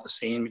dropped off the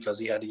scene because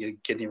he had to get a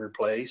kidney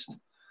replaced.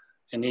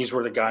 And these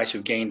were the guys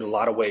who gained a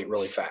lot of weight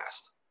really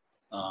fast.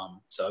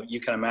 So you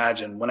can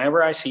imagine,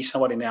 whenever I see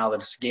somebody now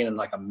that is gaining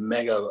like a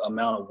mega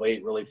amount of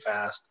weight really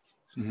fast,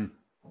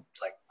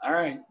 it's like, all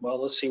right,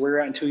 well, let's see where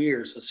you're at in 2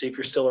 years. Let's see if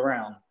you're still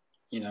around,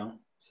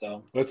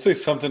 so. Let's say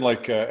something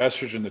like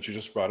estrogen that you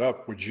just brought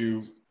up. Would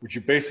you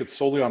base it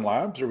solely on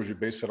labs, or would you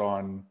base it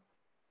on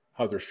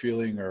how they're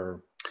feeling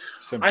or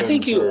symptoms? I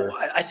think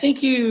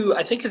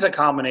it's a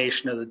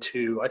combination of the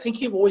two. I think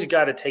you've always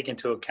got to take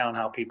into account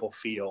how people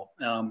feel.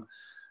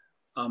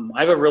 I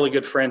have a really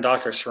good friend,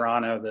 Dr.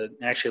 Serrano, that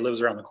actually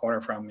lives around the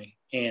corner from me,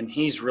 and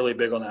he's really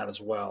big on that as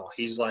well.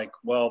 He's like,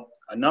 well,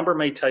 a number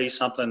may tell you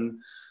something,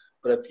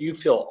 but if you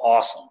feel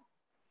awesome,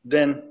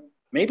 then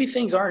maybe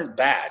things aren't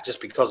bad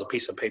just because a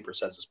piece of paper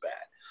says it's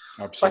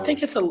bad.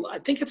 Absolutely. So I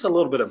think it's a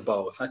little bit of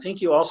both. I think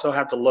you also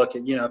have to look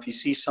at, if you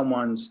see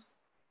someone's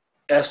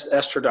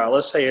estradiol,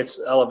 let's say it's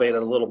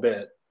elevated a little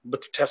bit,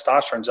 but the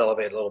testosterone's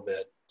elevated a little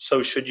bit.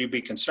 So should you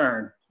be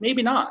concerned?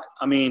 Maybe not.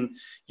 I mean,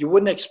 you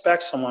wouldn't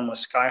expect someone with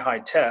sky-high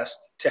test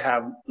to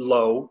have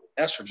low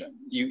estrogen.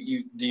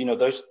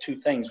 Those two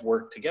things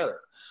work together.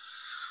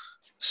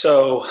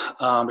 So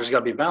there's got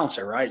to be a balance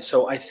there, right?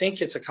 So I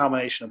think it's a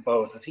combination of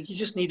both. I think you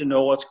just need to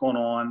know what's going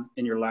on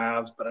in your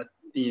labs, but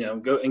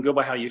go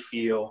by how you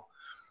feel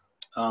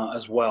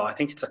as well. I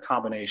think it's a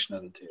combination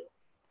of the two.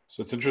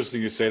 So it's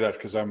interesting you say that,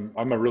 because I'm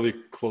a really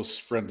close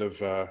friend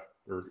of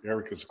or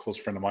Eric is a close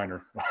friend of mine,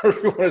 or however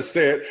you want to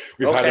say it.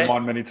 We've had him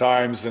on many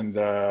times, and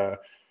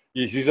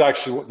he's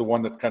actually the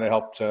one that kind of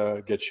helped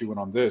get you in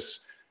on this.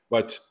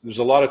 But there's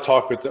a lot of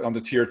talk on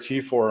the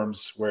TRT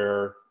forums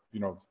where,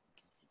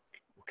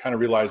 kind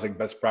of realizing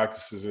best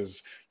practices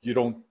is you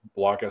don't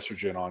block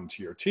estrogen on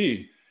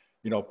TRT.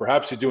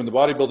 perhaps you do in the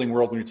bodybuilding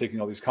world when you're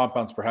taking all these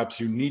compounds, perhaps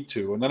you need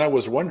to. And then I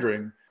was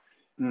wondering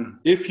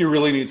if you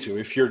really need to,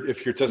 if your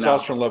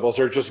testosterone levels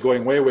are just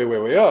going way, way, way,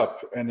 way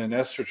up, and then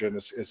estrogen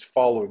is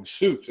following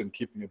suit and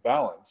keeping a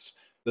balance,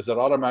 does that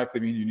automatically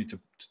mean you need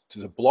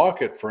to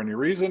block it for any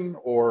reason?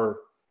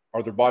 Or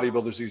are there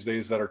bodybuilders these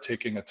days that are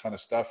taking a ton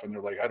of stuff and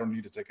they're like, I don't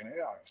need to take an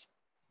AIs?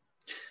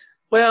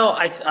 Well,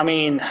 I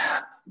mean,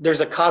 there's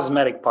a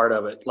cosmetic part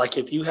of it. Like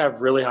if you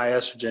have really high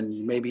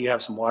estrogen, maybe you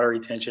have some water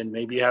retention,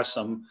 maybe you have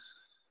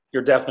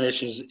your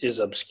definition is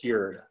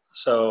obscured.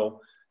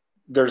 So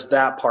there's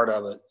that part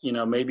of it.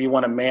 Maybe you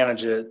want to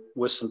manage it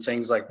with some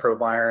things like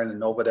Proviron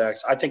and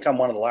Novadex. I think I'm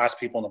one of the last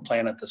people on the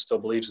planet that still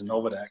believes in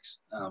Novadex.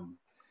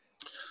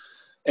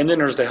 And then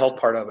there's the health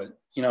part of it.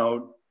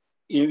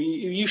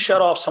 You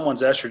shut off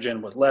someone's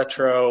estrogen with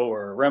Letro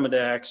or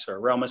Remedex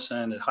or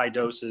Romacin at high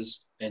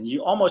doses, and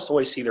you almost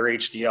always see their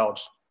HDL,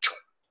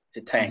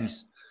 it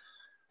tanks.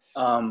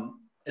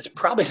 It's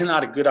probably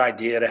not a good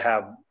idea to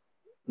have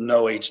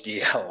no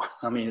HDL.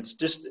 I mean, it's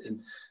just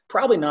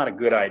probably not a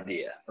good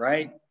idea,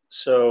 right?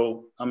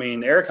 So, I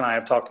mean, Eric and I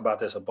have talked about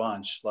this a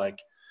bunch. Like,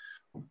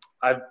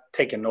 I've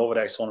taken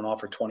Novadex on and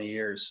off for 20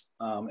 years.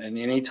 And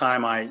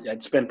anytime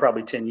it's been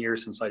probably 10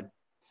 years since I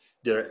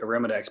did a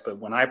Remedex, but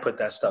when I put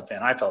that stuff in,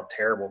 I felt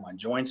terrible. My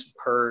joints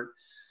hurt.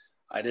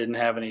 I didn't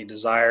have any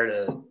desire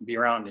to be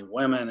around any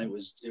women. It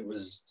was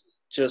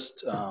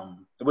just,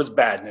 it was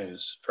bad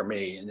news for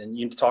me. And then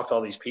you talk to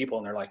all these people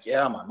and they're like,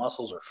 yeah, my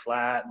muscles are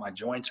flat. My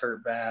joints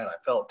hurt bad. I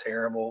felt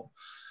terrible.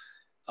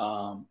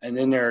 And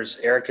then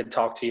Eric could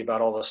talk to you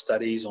about all the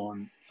studies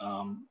on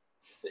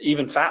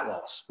even fat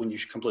loss when you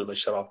completely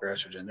shut off your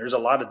estrogen. There's a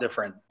lot of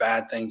different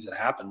bad things that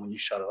happen when you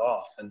shut it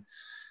off.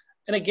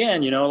 And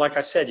again, like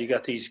I said, you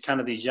got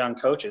these young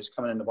coaches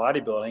coming into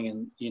bodybuilding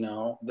and,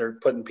 they're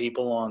putting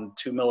people on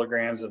 2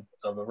 milligrams of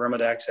a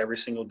Remedex every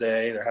single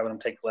day. They're having them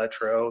take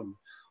Letro and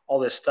all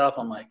this stuff.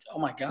 I'm like, oh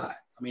my God.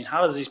 I mean,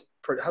 how's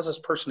this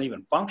person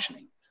even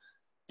functioning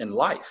in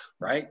life?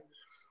 Right.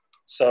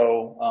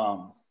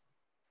 So,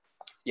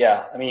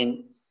 yeah, I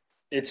mean,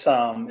 it's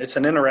an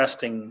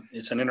interesting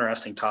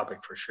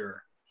topic for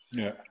sure.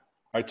 Yeah.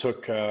 I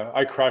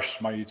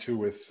crashed my E2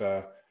 with,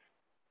 I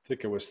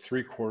think it was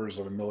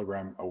 3/4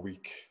 milligram a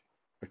week,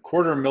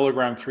 1/4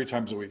 milligram 3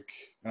 times a week.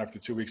 And after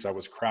 2 weeks, I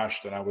was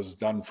crashed and I was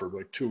done for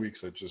like 2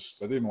 weeks. I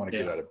didn't want to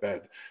get out of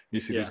bed. You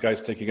see these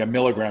guys taking 1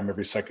 milligram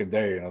every second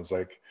day. And I was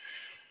like,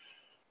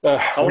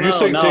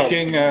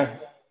 taking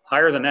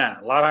higher than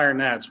that, a lot higher than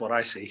that is what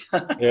I see.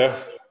 Yeah.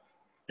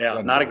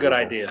 Yeah. Not a good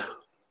idea.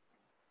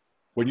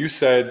 When you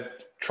said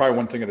try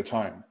one thing at a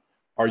time,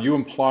 are you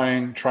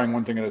implying trying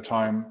one thing at a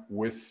time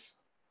with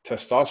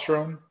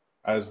testosterone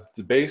as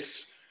the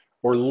base,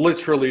 or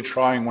literally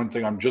trying one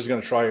thing? I'm just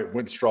going to try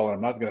Winstrol and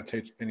I'm not going to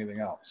take anything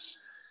else.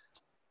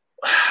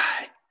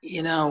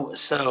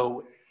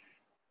 So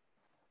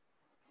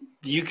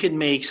you could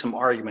make some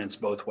arguments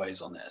both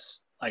ways on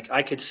this. Like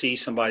I could see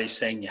somebody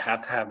saying you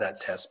have to have that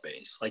test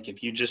base. Like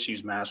if you just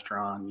use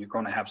Masteron, you're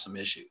going to have some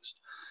issues.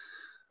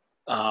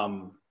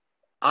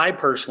 I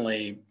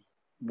personally,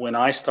 when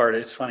I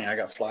started, it's funny, I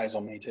got flies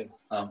on me too.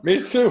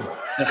 Me too.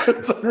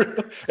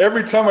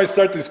 Every time I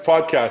start these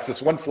podcasts,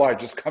 this one fly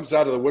just comes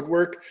out of the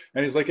woodwork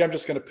and he's like, I'm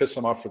just going to piss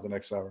him off for the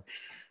next hour.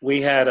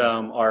 We had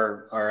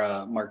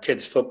our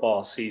kids'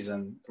 football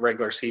season,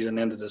 regular season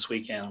ended this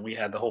weekend. We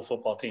had the whole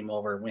football team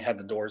over and we had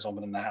the doors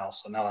open in the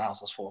house. So now the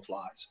house is full of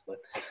flies. But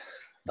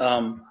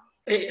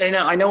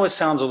I know it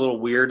sounds a little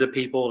weird to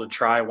people to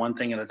try one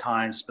thing at a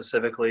time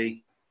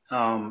specifically.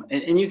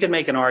 And you can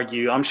make an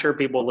argue. I'm sure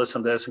people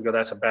listen to this and go,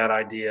 that's a bad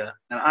idea.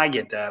 And I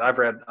get that.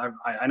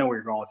 I know where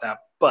you're going with that,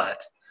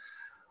 but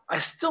I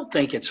still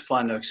think it's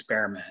fun to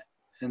experiment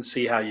and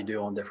see how you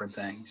do on different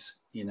things.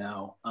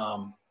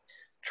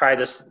 Try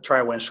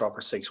Winstrol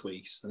for 6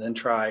 weeks and then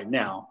try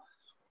now.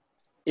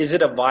 Is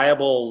it a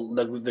viable,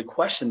 the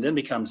question then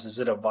becomes, is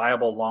it a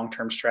viable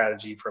long-term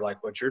strategy for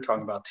like what you're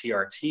talking about,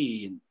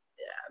 TRT? And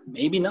yeah,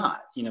 maybe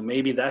not,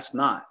 maybe that's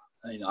not,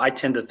 I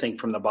tend to think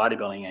from the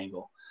bodybuilding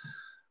angle.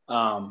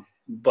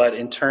 But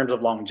in terms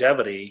of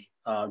longevity,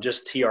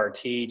 just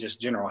TRT,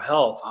 just general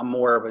health, I'm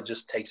more of a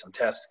just take some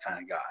tests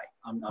kind of guy.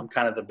 I'm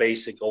kind of the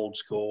basic old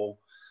school.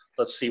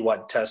 Let's see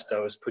what tests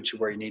put you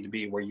where you need to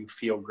be, where you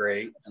feel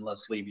great, and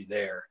let's leave you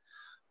there.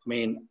 I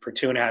mean, for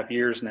 2.5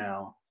 years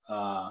now,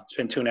 it's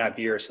been 2.5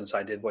 years since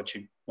I did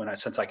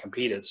since I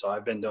competed. So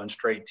I've been doing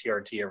straight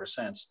TRT ever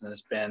since. And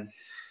it's been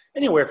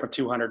anywhere from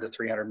 200 to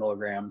 300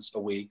 milligrams a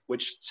week,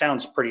 which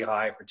sounds pretty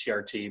high for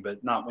TRT,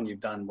 but not when you've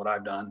done what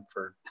I've done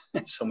for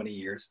so many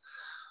years.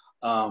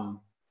 And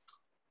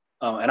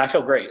I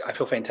feel great. I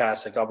feel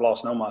fantastic. I've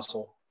lost no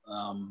muscle.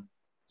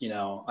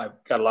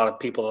 I've got a lot of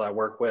people that I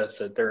work with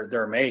that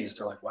they're amazed.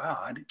 They're like, wow,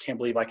 I can't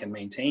believe I can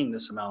maintain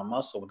this amount of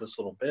muscle with this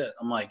little bit.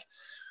 I'm like,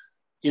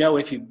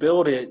 if you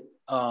build it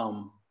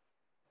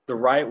the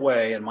right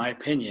way, in my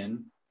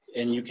opinion,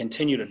 and you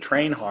continue to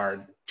train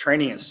hard,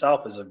 training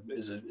itself is a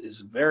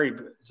very,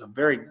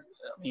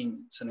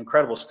 it's an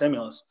incredible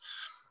stimulus.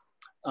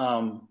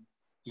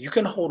 You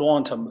can hold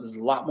on to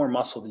a lot more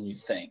muscle than you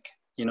think.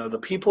 You know, the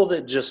people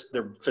that just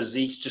their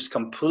physiques just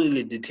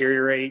completely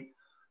deteriorate,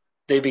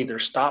 they've either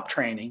stopped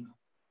training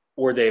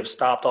or they've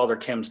stopped all their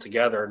chems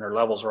together and their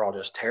levels are all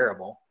just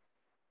terrible.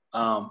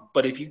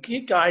 But if you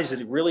get guys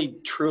that really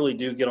truly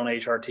do get on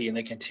HRT and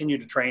they continue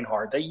to train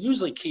hard, they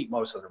usually keep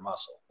most of their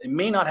muscle. It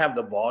may not have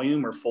the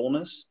volume or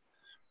fullness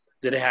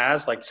that it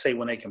has, like say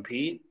when they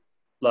compete.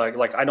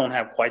 Like I don't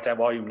have quite that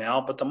volume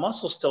now, but the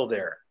muscle's still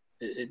there.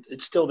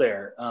 It's still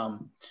there.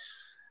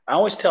 I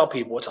always tell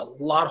people it's a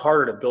lot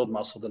harder to build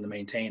muscle than to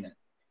maintain it.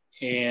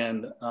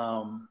 And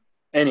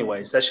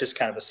anyways, that's just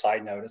kind of a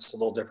side note. It's a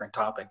little different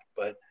topic,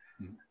 but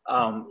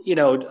you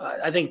know,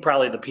 I think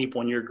probably the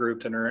people in your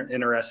group that are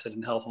interested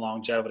in health and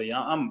longevity,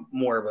 I'm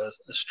more of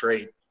a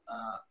straight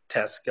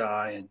test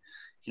guy. And,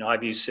 you know,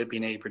 I've used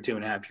Cypionate for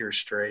 2.5 years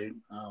straight.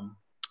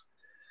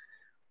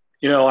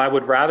 You know, I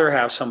would rather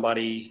have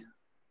somebody,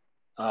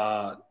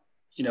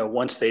 you know,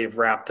 once they've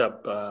wrapped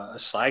up a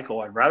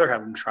cycle, I'd rather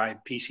have them try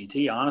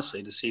PCT,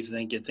 honestly, to see if they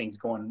can get things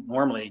going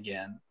normally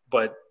again.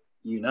 But,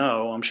 you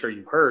know, I'm sure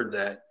you've heard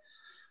that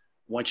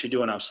once you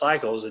do enough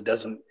cycles, it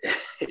doesn't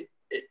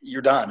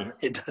you're done.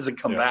 It doesn't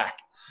come back.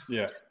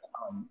 Yeah.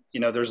 You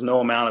know, there's no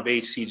amount of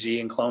HCG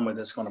and Clomid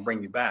that's going to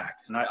bring you back.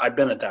 And I've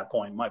been at that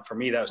point. For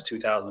me, that was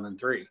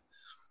 2003,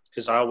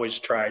 because I always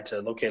tried to,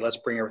 okay, let's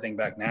bring everything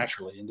back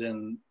naturally. And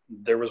then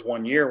there was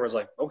 1 year where I was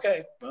like,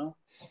 okay, well,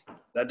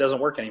 that doesn't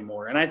work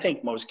anymore. And I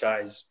think most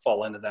guys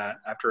fall into that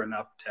after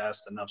enough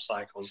tests, enough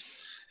cycles.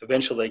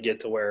 Eventually they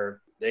get to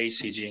where the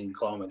HCG and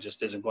Clomid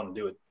just isn't going to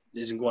do it,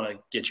 isn't going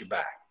to get you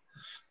back.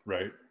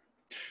 Right.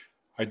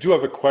 I do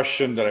have a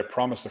question that I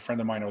promised a friend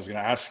of mine I was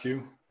going to ask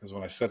you, because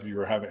when I said you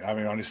were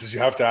having on, he says you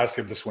have to ask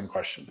him this one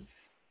question.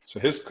 So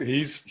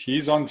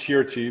he's on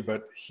TRT,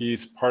 but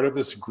he's part of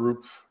this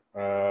group.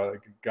 A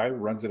guy who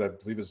runs it, I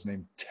believe his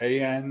name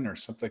Tayan or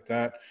something like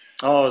that.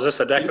 Oh, is this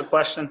a DECA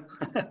question?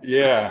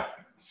 Yeah.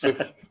 So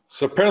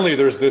apparently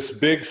there's this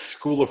big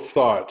school of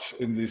thought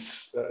in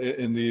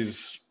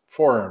these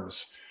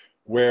forums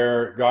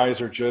where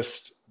guys are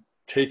just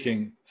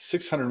taking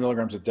 600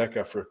 milligrams of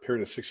DECA for a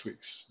period of 6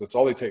 weeks. That's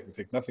all they take. They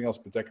take nothing else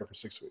but DECA for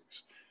 6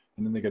 weeks.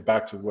 And then they get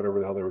back to whatever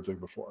the hell they were doing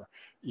before.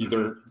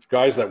 Either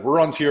guys that were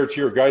on TRT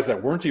or guys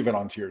that weren't even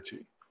on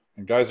TRT.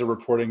 And guys are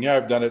reporting, yeah,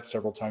 I've done it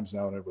several times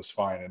now and it was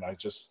fine. And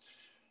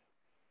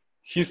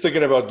he's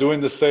thinking about doing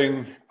this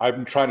thing. I've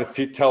been trying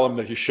to tell him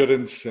that he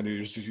shouldn't, and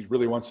he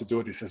really wants to do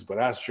it. He says, but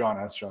ask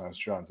John. So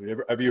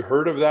have you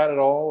heard of that at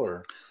all?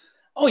 Or?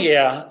 Oh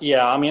yeah.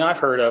 I mean, I've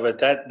heard of it.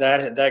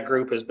 That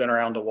group has been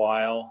around a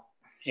while.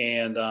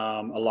 And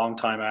a long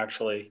time,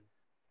 actually.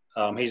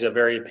 He's a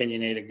very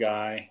opinionated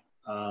guy.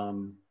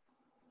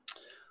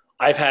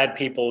 I've had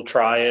people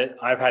try it.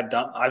 I've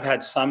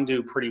had some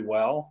do pretty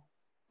well.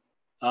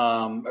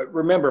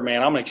 Remember,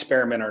 man, I'm an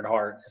experimenter at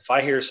heart. If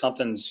I hear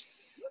something's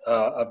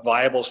a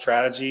viable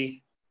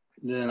strategy,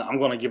 then I'm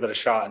going to give it a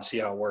shot and see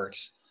how it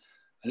works.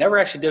 I never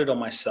actually did it on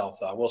myself,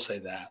 though. I will say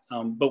that.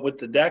 But with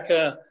the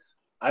DECA,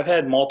 I've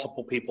had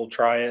multiple people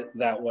try it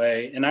that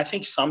way, and I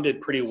think some did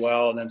pretty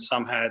well, and then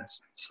some had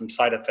some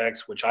side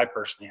effects, which I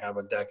personally have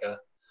with DECA,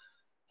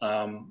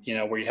 you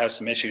know, where you have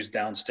some issues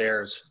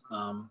downstairs.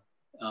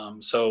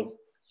 So,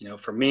 you know,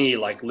 for me,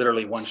 like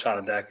literally one shot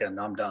of DECA and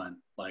I'm done.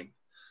 Like,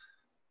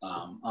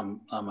 I'm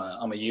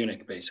a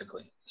eunuch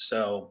basically.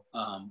 So,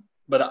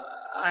 but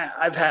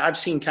I've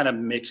seen kind of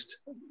mixed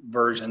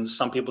versions.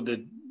 Some people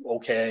did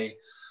okay.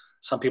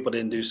 Some people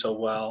didn't do so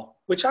well,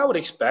 which I would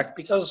expect,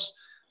 because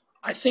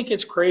I think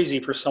it's crazy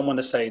for someone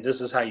to say,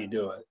 this is how you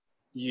do it.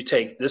 You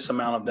take this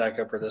amount of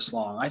DECA for this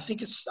long. I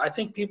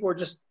think people are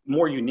just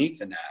more unique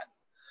than that.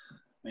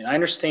 I mean, I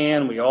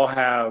understand we all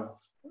have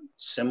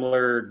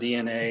similar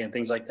DNA and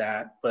things like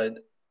that, but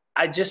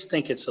I just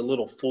think it's a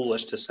little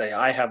foolish to say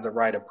I have the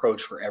right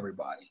approach for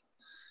everybody.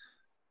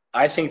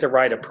 I think the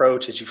right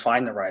approach is you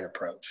find the right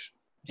approach.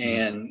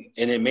 And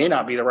it may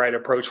not be the right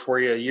approach for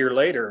you a year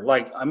later.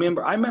 Like I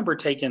remember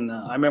taking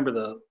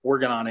the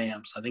Organon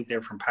amps. I think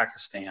they're from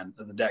Pakistan,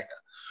 the DECA.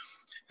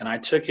 And I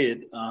took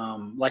it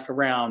like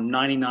around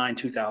 99,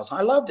 2000.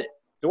 I loved it.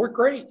 It worked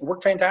great. It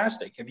worked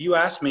fantastic. If you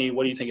ask me,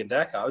 what do you think of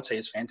DECA? I would say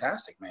it's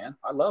fantastic, man.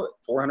 I love it.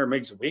 400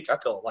 megs a week. I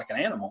feel like an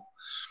animal.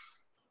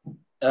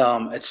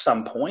 At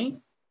some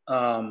point,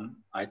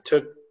 I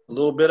took a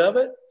little bit of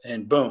it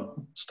and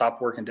boom,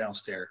 stopped working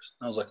downstairs.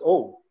 I was like,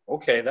 oh,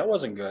 okay, that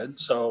wasn't good.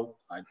 So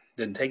I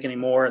didn't take any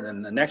more. And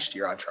then the next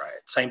year I try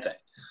it. Same thing.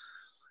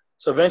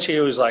 So eventually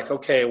it was like,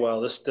 okay,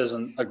 well, this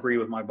doesn't agree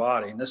with my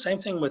body. And the same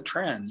thing with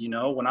Tren. You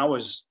know, when I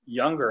was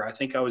younger, I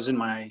think I was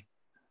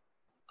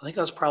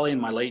probably in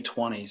my late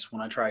 20s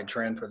when I tried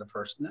Tren for the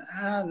first.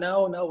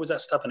 No, it was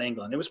that stuff in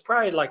England. It was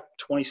probably like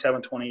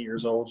 27, 28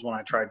 years old when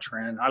I tried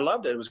Tren. I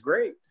loved it. It was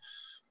great.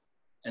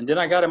 And then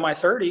I got in my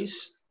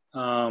 30s,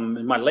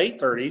 in my late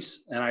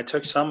 30s, and I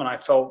took some and I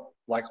felt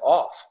like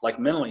off, like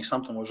mentally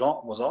something was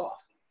off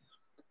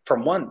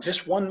from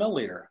just 1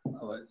 milliliter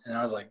of it. And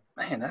I was like,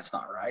 man, that's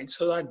not right.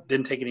 So I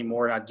didn't take any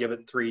more, and I'd give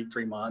it three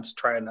months,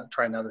 try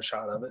another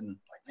shot of it. And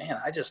like, man,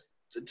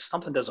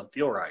 something doesn't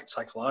feel right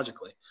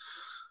psychologically.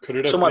 Could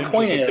it So have my been just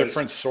point a is,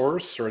 different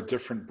source or a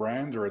different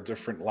brand or a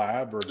different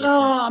lab or a no, different?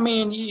 I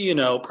mean,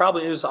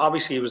 probably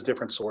it was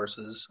different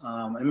sources,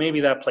 and maybe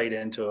that played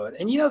into it.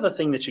 And the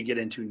thing that you get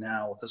into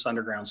now with this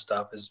underground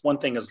stuff is one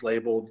thing is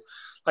labeled,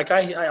 like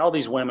all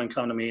these women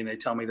come to me and they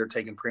tell me they're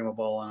taking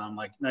Primabol, and I'm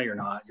like, no, you're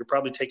not. You're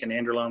probably taking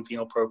androlone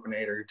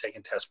phenylpropionate or you're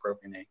taking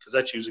testpropionate, because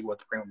that's usually what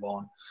the Primabol.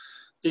 And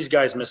these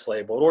guys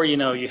mislabeled, or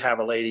you have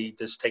a lady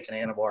that's taking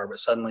Anavar, but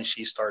suddenly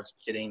she starts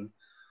getting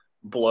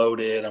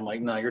bloated. I'm like,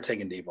 no, you're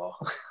taking D-ball.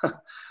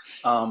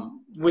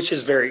 Which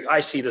is I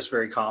see this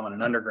very common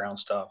in underground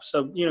stuff.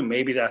 So,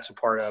 maybe that's a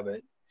part of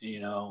it,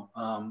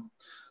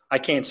 I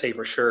can't say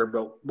for sure,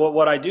 but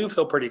what I do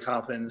feel pretty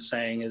confident in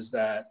saying is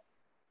that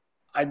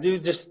I do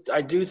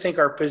think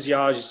our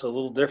physiology is a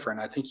little different.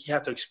 I think you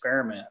have to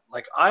experiment.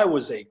 Like, I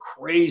was a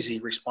crazy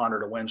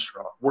responder to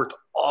Winstrol. Worked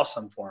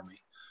awesome for me.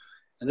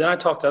 And then I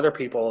talk to other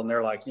people and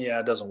they're like, yeah,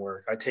 it doesn't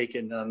work. I take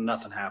it and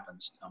nothing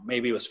happens.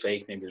 Maybe it was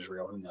fake, maybe it was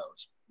real, who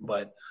knows?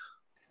 But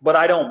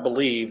I don't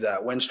believe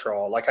that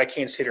Winstrol, like, I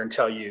can't sit here and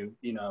tell you,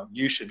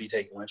 you should be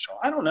taking Winstrol.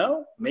 I don't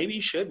know. Maybe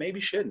you should, maybe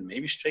you shouldn't.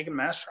 Maybe you should take a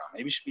Mastron.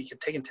 Maybe you should be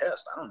taking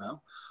test. I don't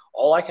know.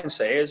 All I can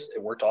say is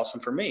it worked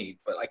awesome for me,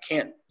 but I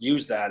can't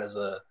use that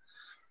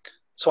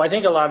so I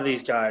think a lot of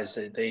these guys,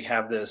 they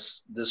have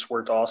this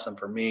worked awesome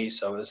for me,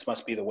 so this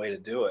must be the way to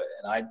do it.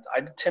 And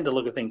I tend to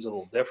look at things a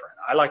little different.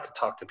 I like to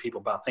talk to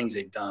people about things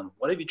they've done.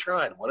 What have you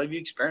tried? What have you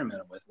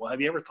experimented with? Well, have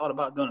you ever thought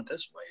about doing it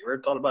this way? You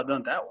ever thought about doing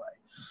it that way?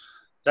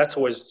 That's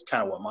always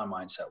kind of what my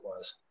mindset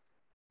was.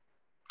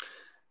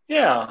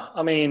 Yeah,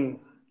 I mean,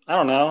 I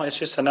don't know. It's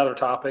just another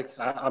topic.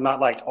 I'm not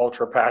like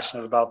ultra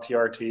passionate about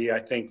TRT.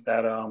 I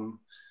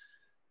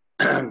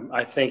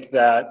think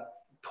that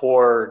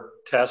poor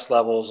test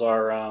levels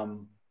are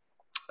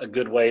a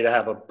good way to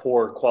have a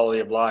poor quality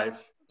of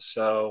life.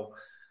 So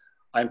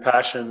I'm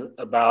passionate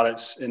about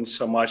it in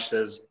so much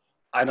as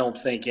I don't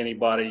think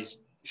anybody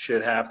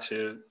should have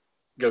to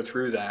go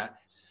through that.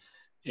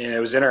 And it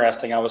was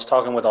interesting. I was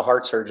talking with a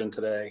heart surgeon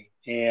today,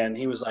 and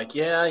he was like,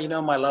 yeah,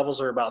 my levels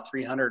are about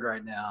 300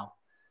 right now.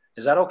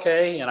 Is that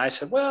okay? And I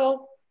said,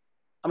 well,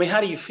 I mean,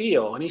 how do you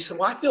feel? And he said,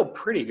 well, I feel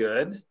pretty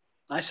good.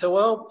 I said,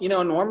 well,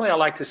 normally I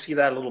like to see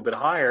that a little bit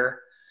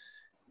higher.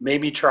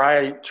 Maybe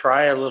try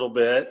a little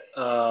bit,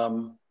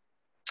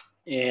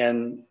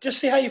 and just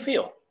see how you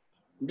feel.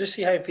 Just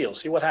see how you feel.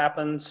 See what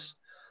happens.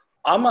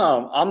 I'm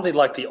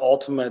the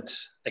ultimate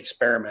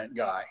experiment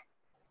guy.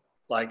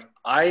 Like,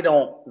 I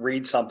don't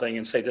read something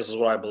and say, this is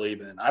what I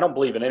believe in. I don't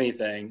believe in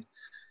anything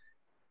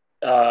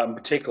in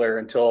particular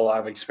until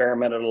I've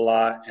experimented a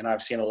lot and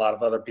I've seen a lot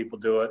of other people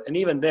do it. And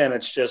even then,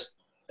 it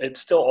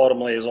still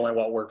ultimately is only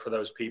what worked for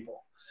those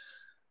people.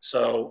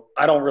 So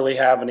I don't really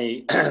have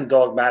any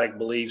dogmatic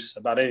beliefs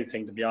about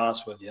anything, to be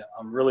honest with you.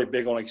 I'm really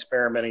big on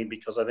experimenting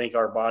because I think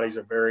our bodies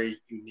are very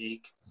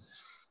unique.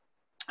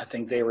 I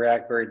think they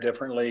react very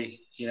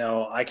differently.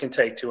 I can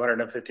take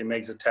 250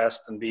 megs of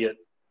test and be at,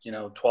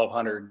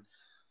 1,200.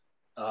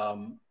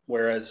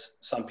 Whereas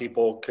some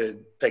people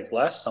could take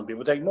less, some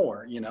people take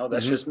more,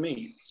 that's just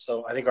me.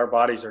 So I think our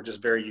bodies are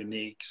just very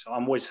unique. So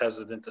I'm always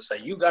hesitant to say,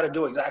 you got to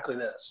do exactly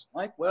this.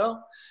 Like,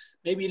 well,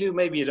 maybe you do,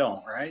 maybe you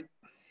don't. Right.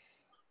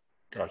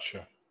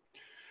 Gotcha.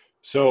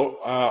 So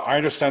I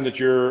understand that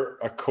you're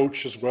a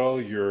coach as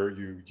well.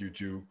 You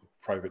do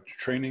private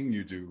training,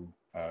 you do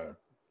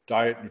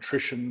diet,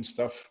 nutrition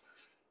stuff.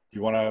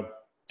 You want to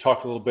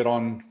talk a little bit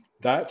on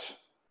that?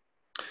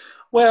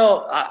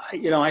 Well,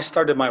 I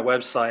started my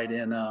website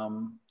in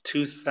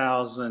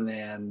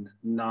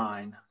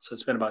 2009, so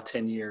it's been about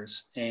 10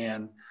 years,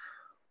 and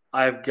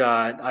I've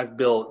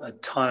built a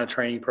ton of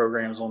training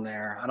programs on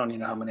there. I don't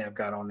even know how many I've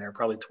got on there,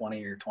 probably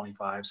 20 or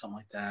 25, something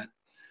like that.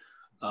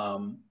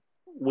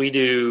 We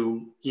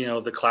do,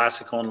 the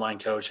classic online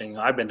coaching.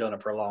 I've been doing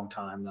it for a long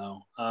time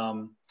though.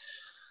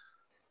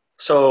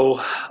 So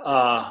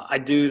I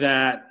do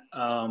that.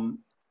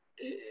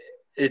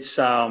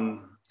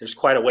 There's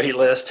quite a wait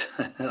list,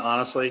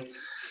 honestly.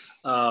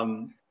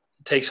 It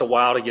takes a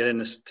while to get in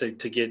this, to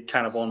get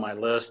kind of on my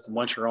list. And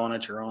once you're on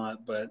it, you're on it.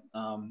 But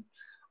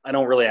I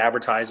don't really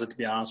advertise it, to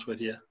be honest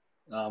with you.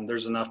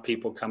 There's enough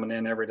people coming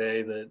in every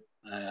day that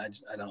I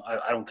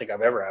don't think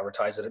I've ever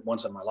advertised it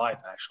once in my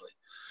life, actually.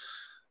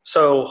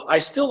 So I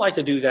still like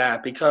to do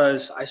that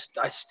because I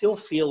still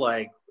feel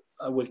like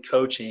with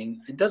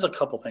coaching, it does a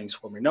couple things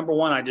for me. Number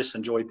one, I just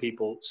enjoy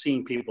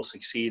seeing people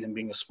succeed and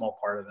being a small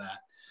part of that.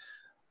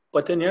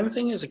 But then the other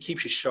thing is it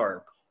keeps you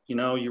sharp.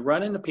 You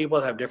run into people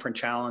that have different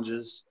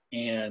challenges,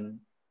 and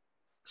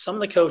some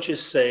of the coaches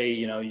say,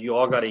 you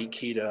all got to eat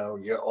keto, or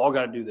you all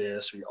got to do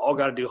this, or you all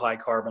got to do high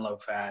carb and low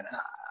fat. And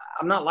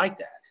I'm not like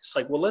that. It's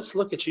like, well, let's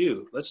look at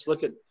you. Let's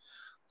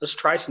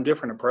try some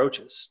different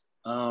approaches.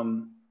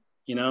 So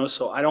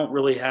I don't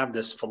really have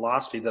this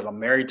philosophy that I'm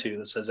married to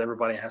that says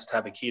everybody has to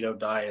have a keto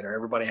diet or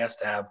everybody has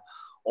to have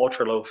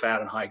ultra low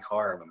fat and high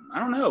carb. I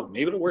don't know.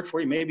 Maybe it'll work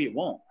for you. Maybe it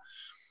won't.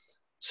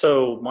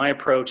 So my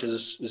approach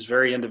is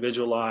very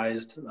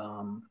individualized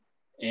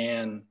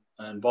and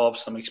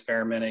involves some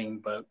experimenting,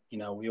 but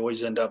we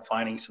always end up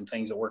finding some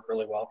things that work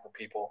really well for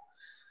people.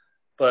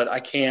 but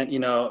I can't,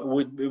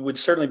 it would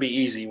certainly be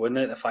easy, wouldn't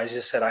it? If I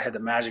just said I had the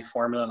magic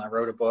formula and I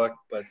wrote a book,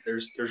 but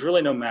there's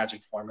really no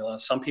magic formula.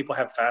 Some people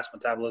have fast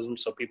metabolism.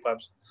 Some people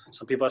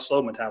have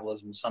slow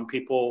metabolism. Some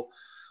people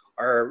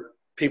are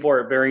at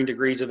varying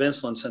degrees of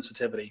insulin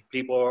sensitivity.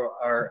 People's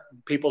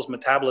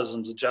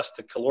metabolisms adjust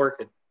to caloric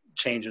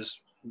changes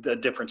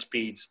at different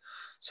speeds.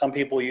 Some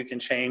people, you can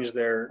change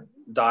their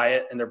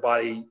diet and their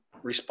body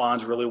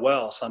responds really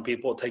well. Some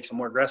people, it takes a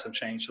more aggressive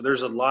change. So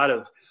there's a lot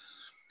of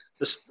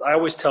this. I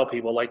always tell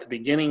people, like, the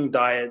beginning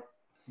diet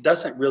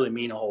doesn't really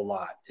mean a whole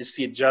lot. It's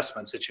the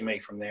adjustments that you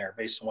make from there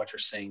based on what you're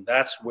seeing.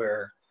 That's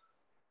where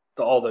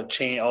all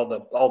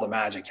the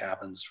magic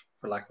happens,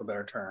 for lack of a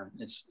better term.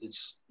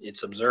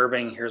 It's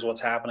observing. Here's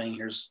what's happening.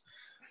 Here's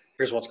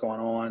what's going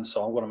on.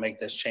 So I'm going to make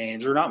this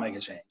change or not make a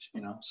change,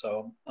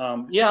 So,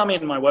 yeah, I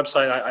mean, my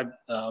website,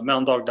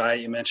 Mountain Dog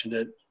Diet, you mentioned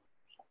it.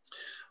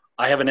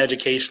 I have an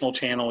educational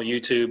channel,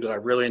 YouTube, that I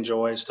really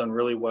enjoy. It's done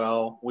really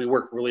well. We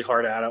work really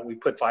hard at it. We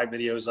put 5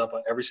 videos up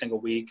every single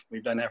week.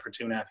 We've done that for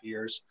 2.5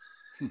 years.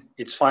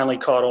 It's finally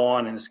caught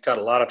on, and it's got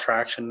a lot of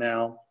traction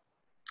now.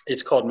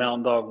 It's called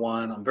Mountain Dog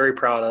 1. I'm very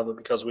proud of it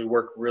because we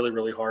work really,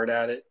 really hard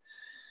at it.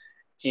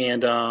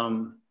 And,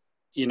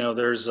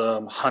 there's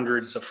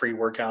hundreds of free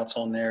workouts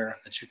on there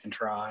that you can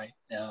try.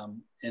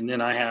 And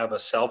then I have a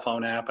cell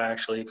phone app,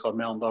 actually, called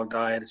Mountain Dog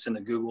Diet. It's in the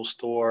Google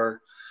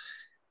store.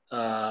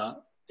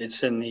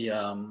 It's in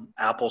the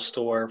Apple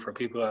store for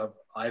people who have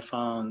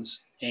iPhones.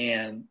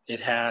 And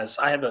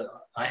I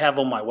have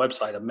on my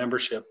website a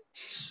membership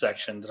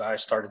section that I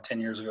started 10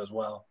 years ago as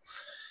well.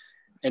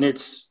 And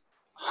it's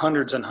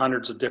hundreds and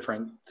hundreds of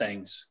different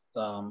things.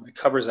 It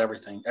covers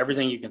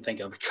everything you can think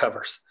of, it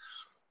covers.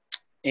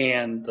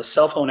 And the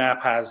cell phone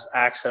app has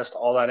access to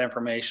all that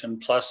information,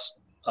 plus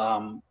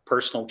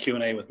personal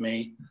Q&A with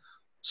me.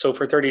 So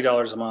for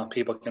 $30 a month,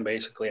 people can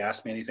basically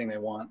ask me anything they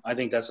want. I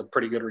think that's a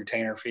pretty good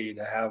retainer fee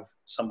to have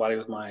somebody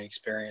with my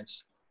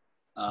experience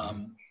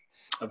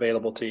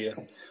available to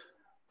you.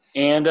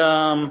 And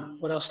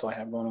what else do I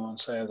have going on?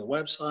 So I have the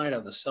website, I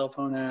have the cell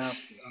phone app,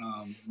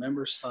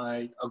 member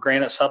site.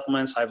 Granite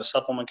Supplements. I have a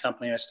supplement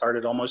company I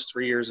started almost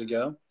 3 years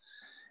ago.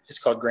 It's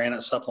called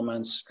Granite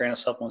Supplements,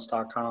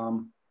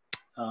 granitesupplements.com.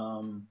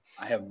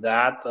 I have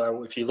that.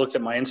 If you look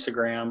at my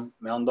Instagram,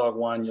 Mountain Dog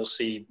 1, you'll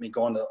see me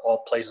going to all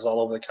places all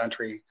over the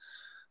country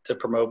to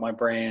promote my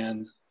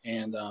brand.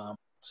 And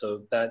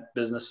so that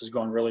business is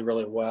going really,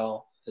 really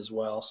well as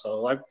well.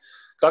 So I've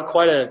got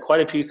quite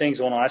a few things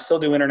going on. I still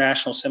do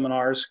international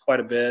seminars quite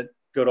a bit.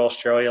 Go to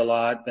Australia a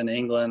lot. Been to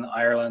England,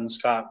 Ireland,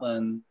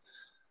 Scotland,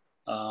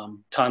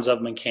 tons of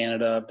them in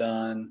Canada I've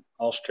done,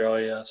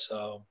 Australia.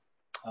 So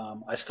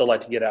I still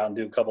like to get out and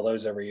do a couple of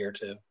those every year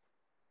too.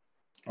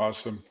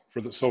 Awesome.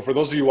 So for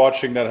those of you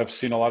watching that have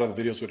seen a lot of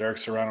the videos with Eric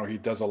Serrano, he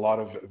does a lot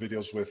of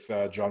videos with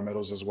John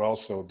Meadows as well.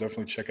 So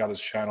definitely check out his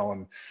channel,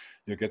 and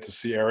you'll get to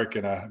see Eric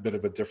in a bit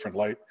of a different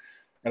light.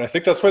 And I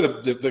think that's why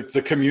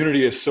the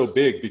community is so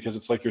big, because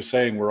it's like you're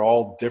saying, we're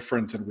all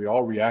different and we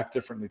all react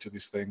differently to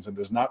these things. And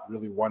there's not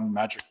really one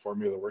magic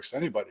formula that works for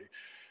anybody.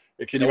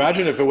 Can you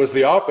imagine if it was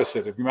the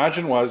opposite? If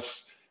imagine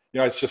was,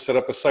 I just set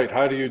up a site.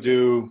 How do you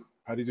do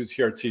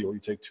TRT? Well,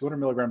 you take 200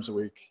 milligrams a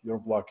week, you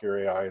don't block your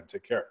AI, and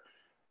take care.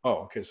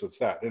 Oh, okay. So it's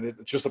that. And it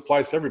just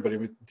applies to everybody. I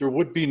mean, there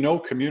would be no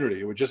community.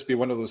 It would just be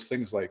one of those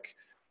things like,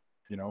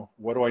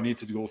 what do I need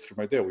to go through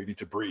my day? Well, you need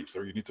to breathe,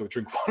 or you need to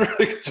drink water.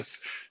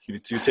 You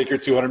take your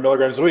 200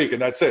 milligrams a week,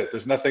 and that's it.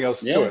 There's nothing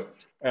else to it.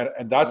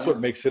 And that's what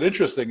makes it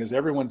interesting, is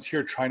everyone's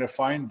here trying to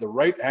find the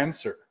right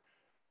answer.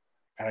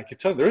 And I can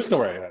tell you, there is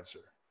no right answer.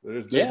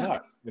 There's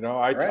not.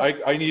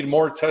 I need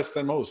more tests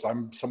than most.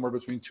 I'm somewhere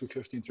between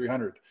 250 and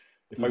 300.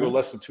 If I go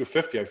less than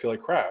 250, I feel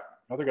like crap.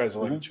 Other guys are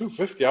like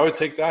 250. I would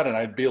take that, and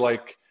I'd be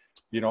like,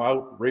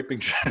 out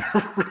raping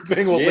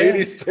old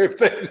ladies type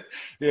thing.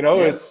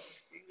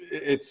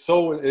 It's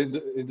so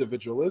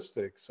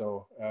individualistic.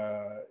 So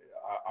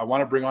I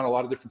want to bring on a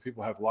lot of different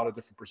people, have a lot of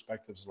different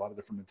perspectives, a lot of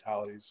different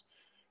mentalities.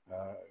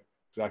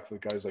 Exactly,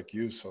 guys like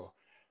you. So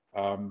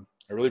I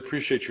really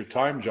appreciate your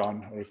time,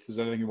 John. If there's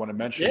anything you want to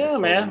mention. Yeah,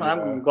 man,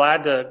 I'm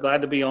glad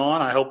to be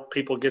on. I hope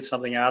people get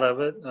something out of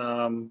it.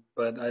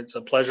 But it's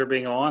a pleasure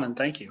being on, and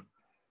thank you.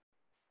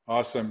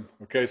 Awesome.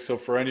 Okay, so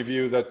for any of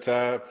you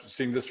that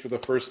seeing this for the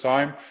first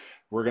time,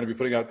 we're going to be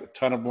putting out a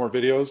ton of more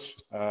videos,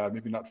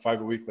 maybe not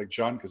 5 a week like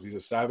John, because he's a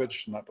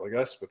savage, not like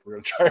us, but we're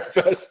going to try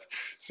our best.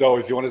 So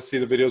if you want to see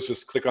the videos,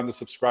 just click on the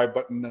subscribe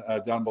button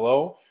down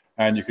below,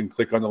 and you can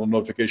click on the little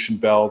notification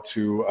bell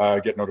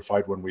to get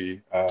notified when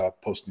we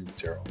post new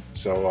material.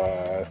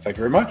 So thank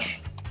you very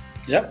much.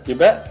 Yep, you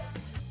bet.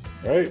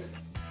 All right.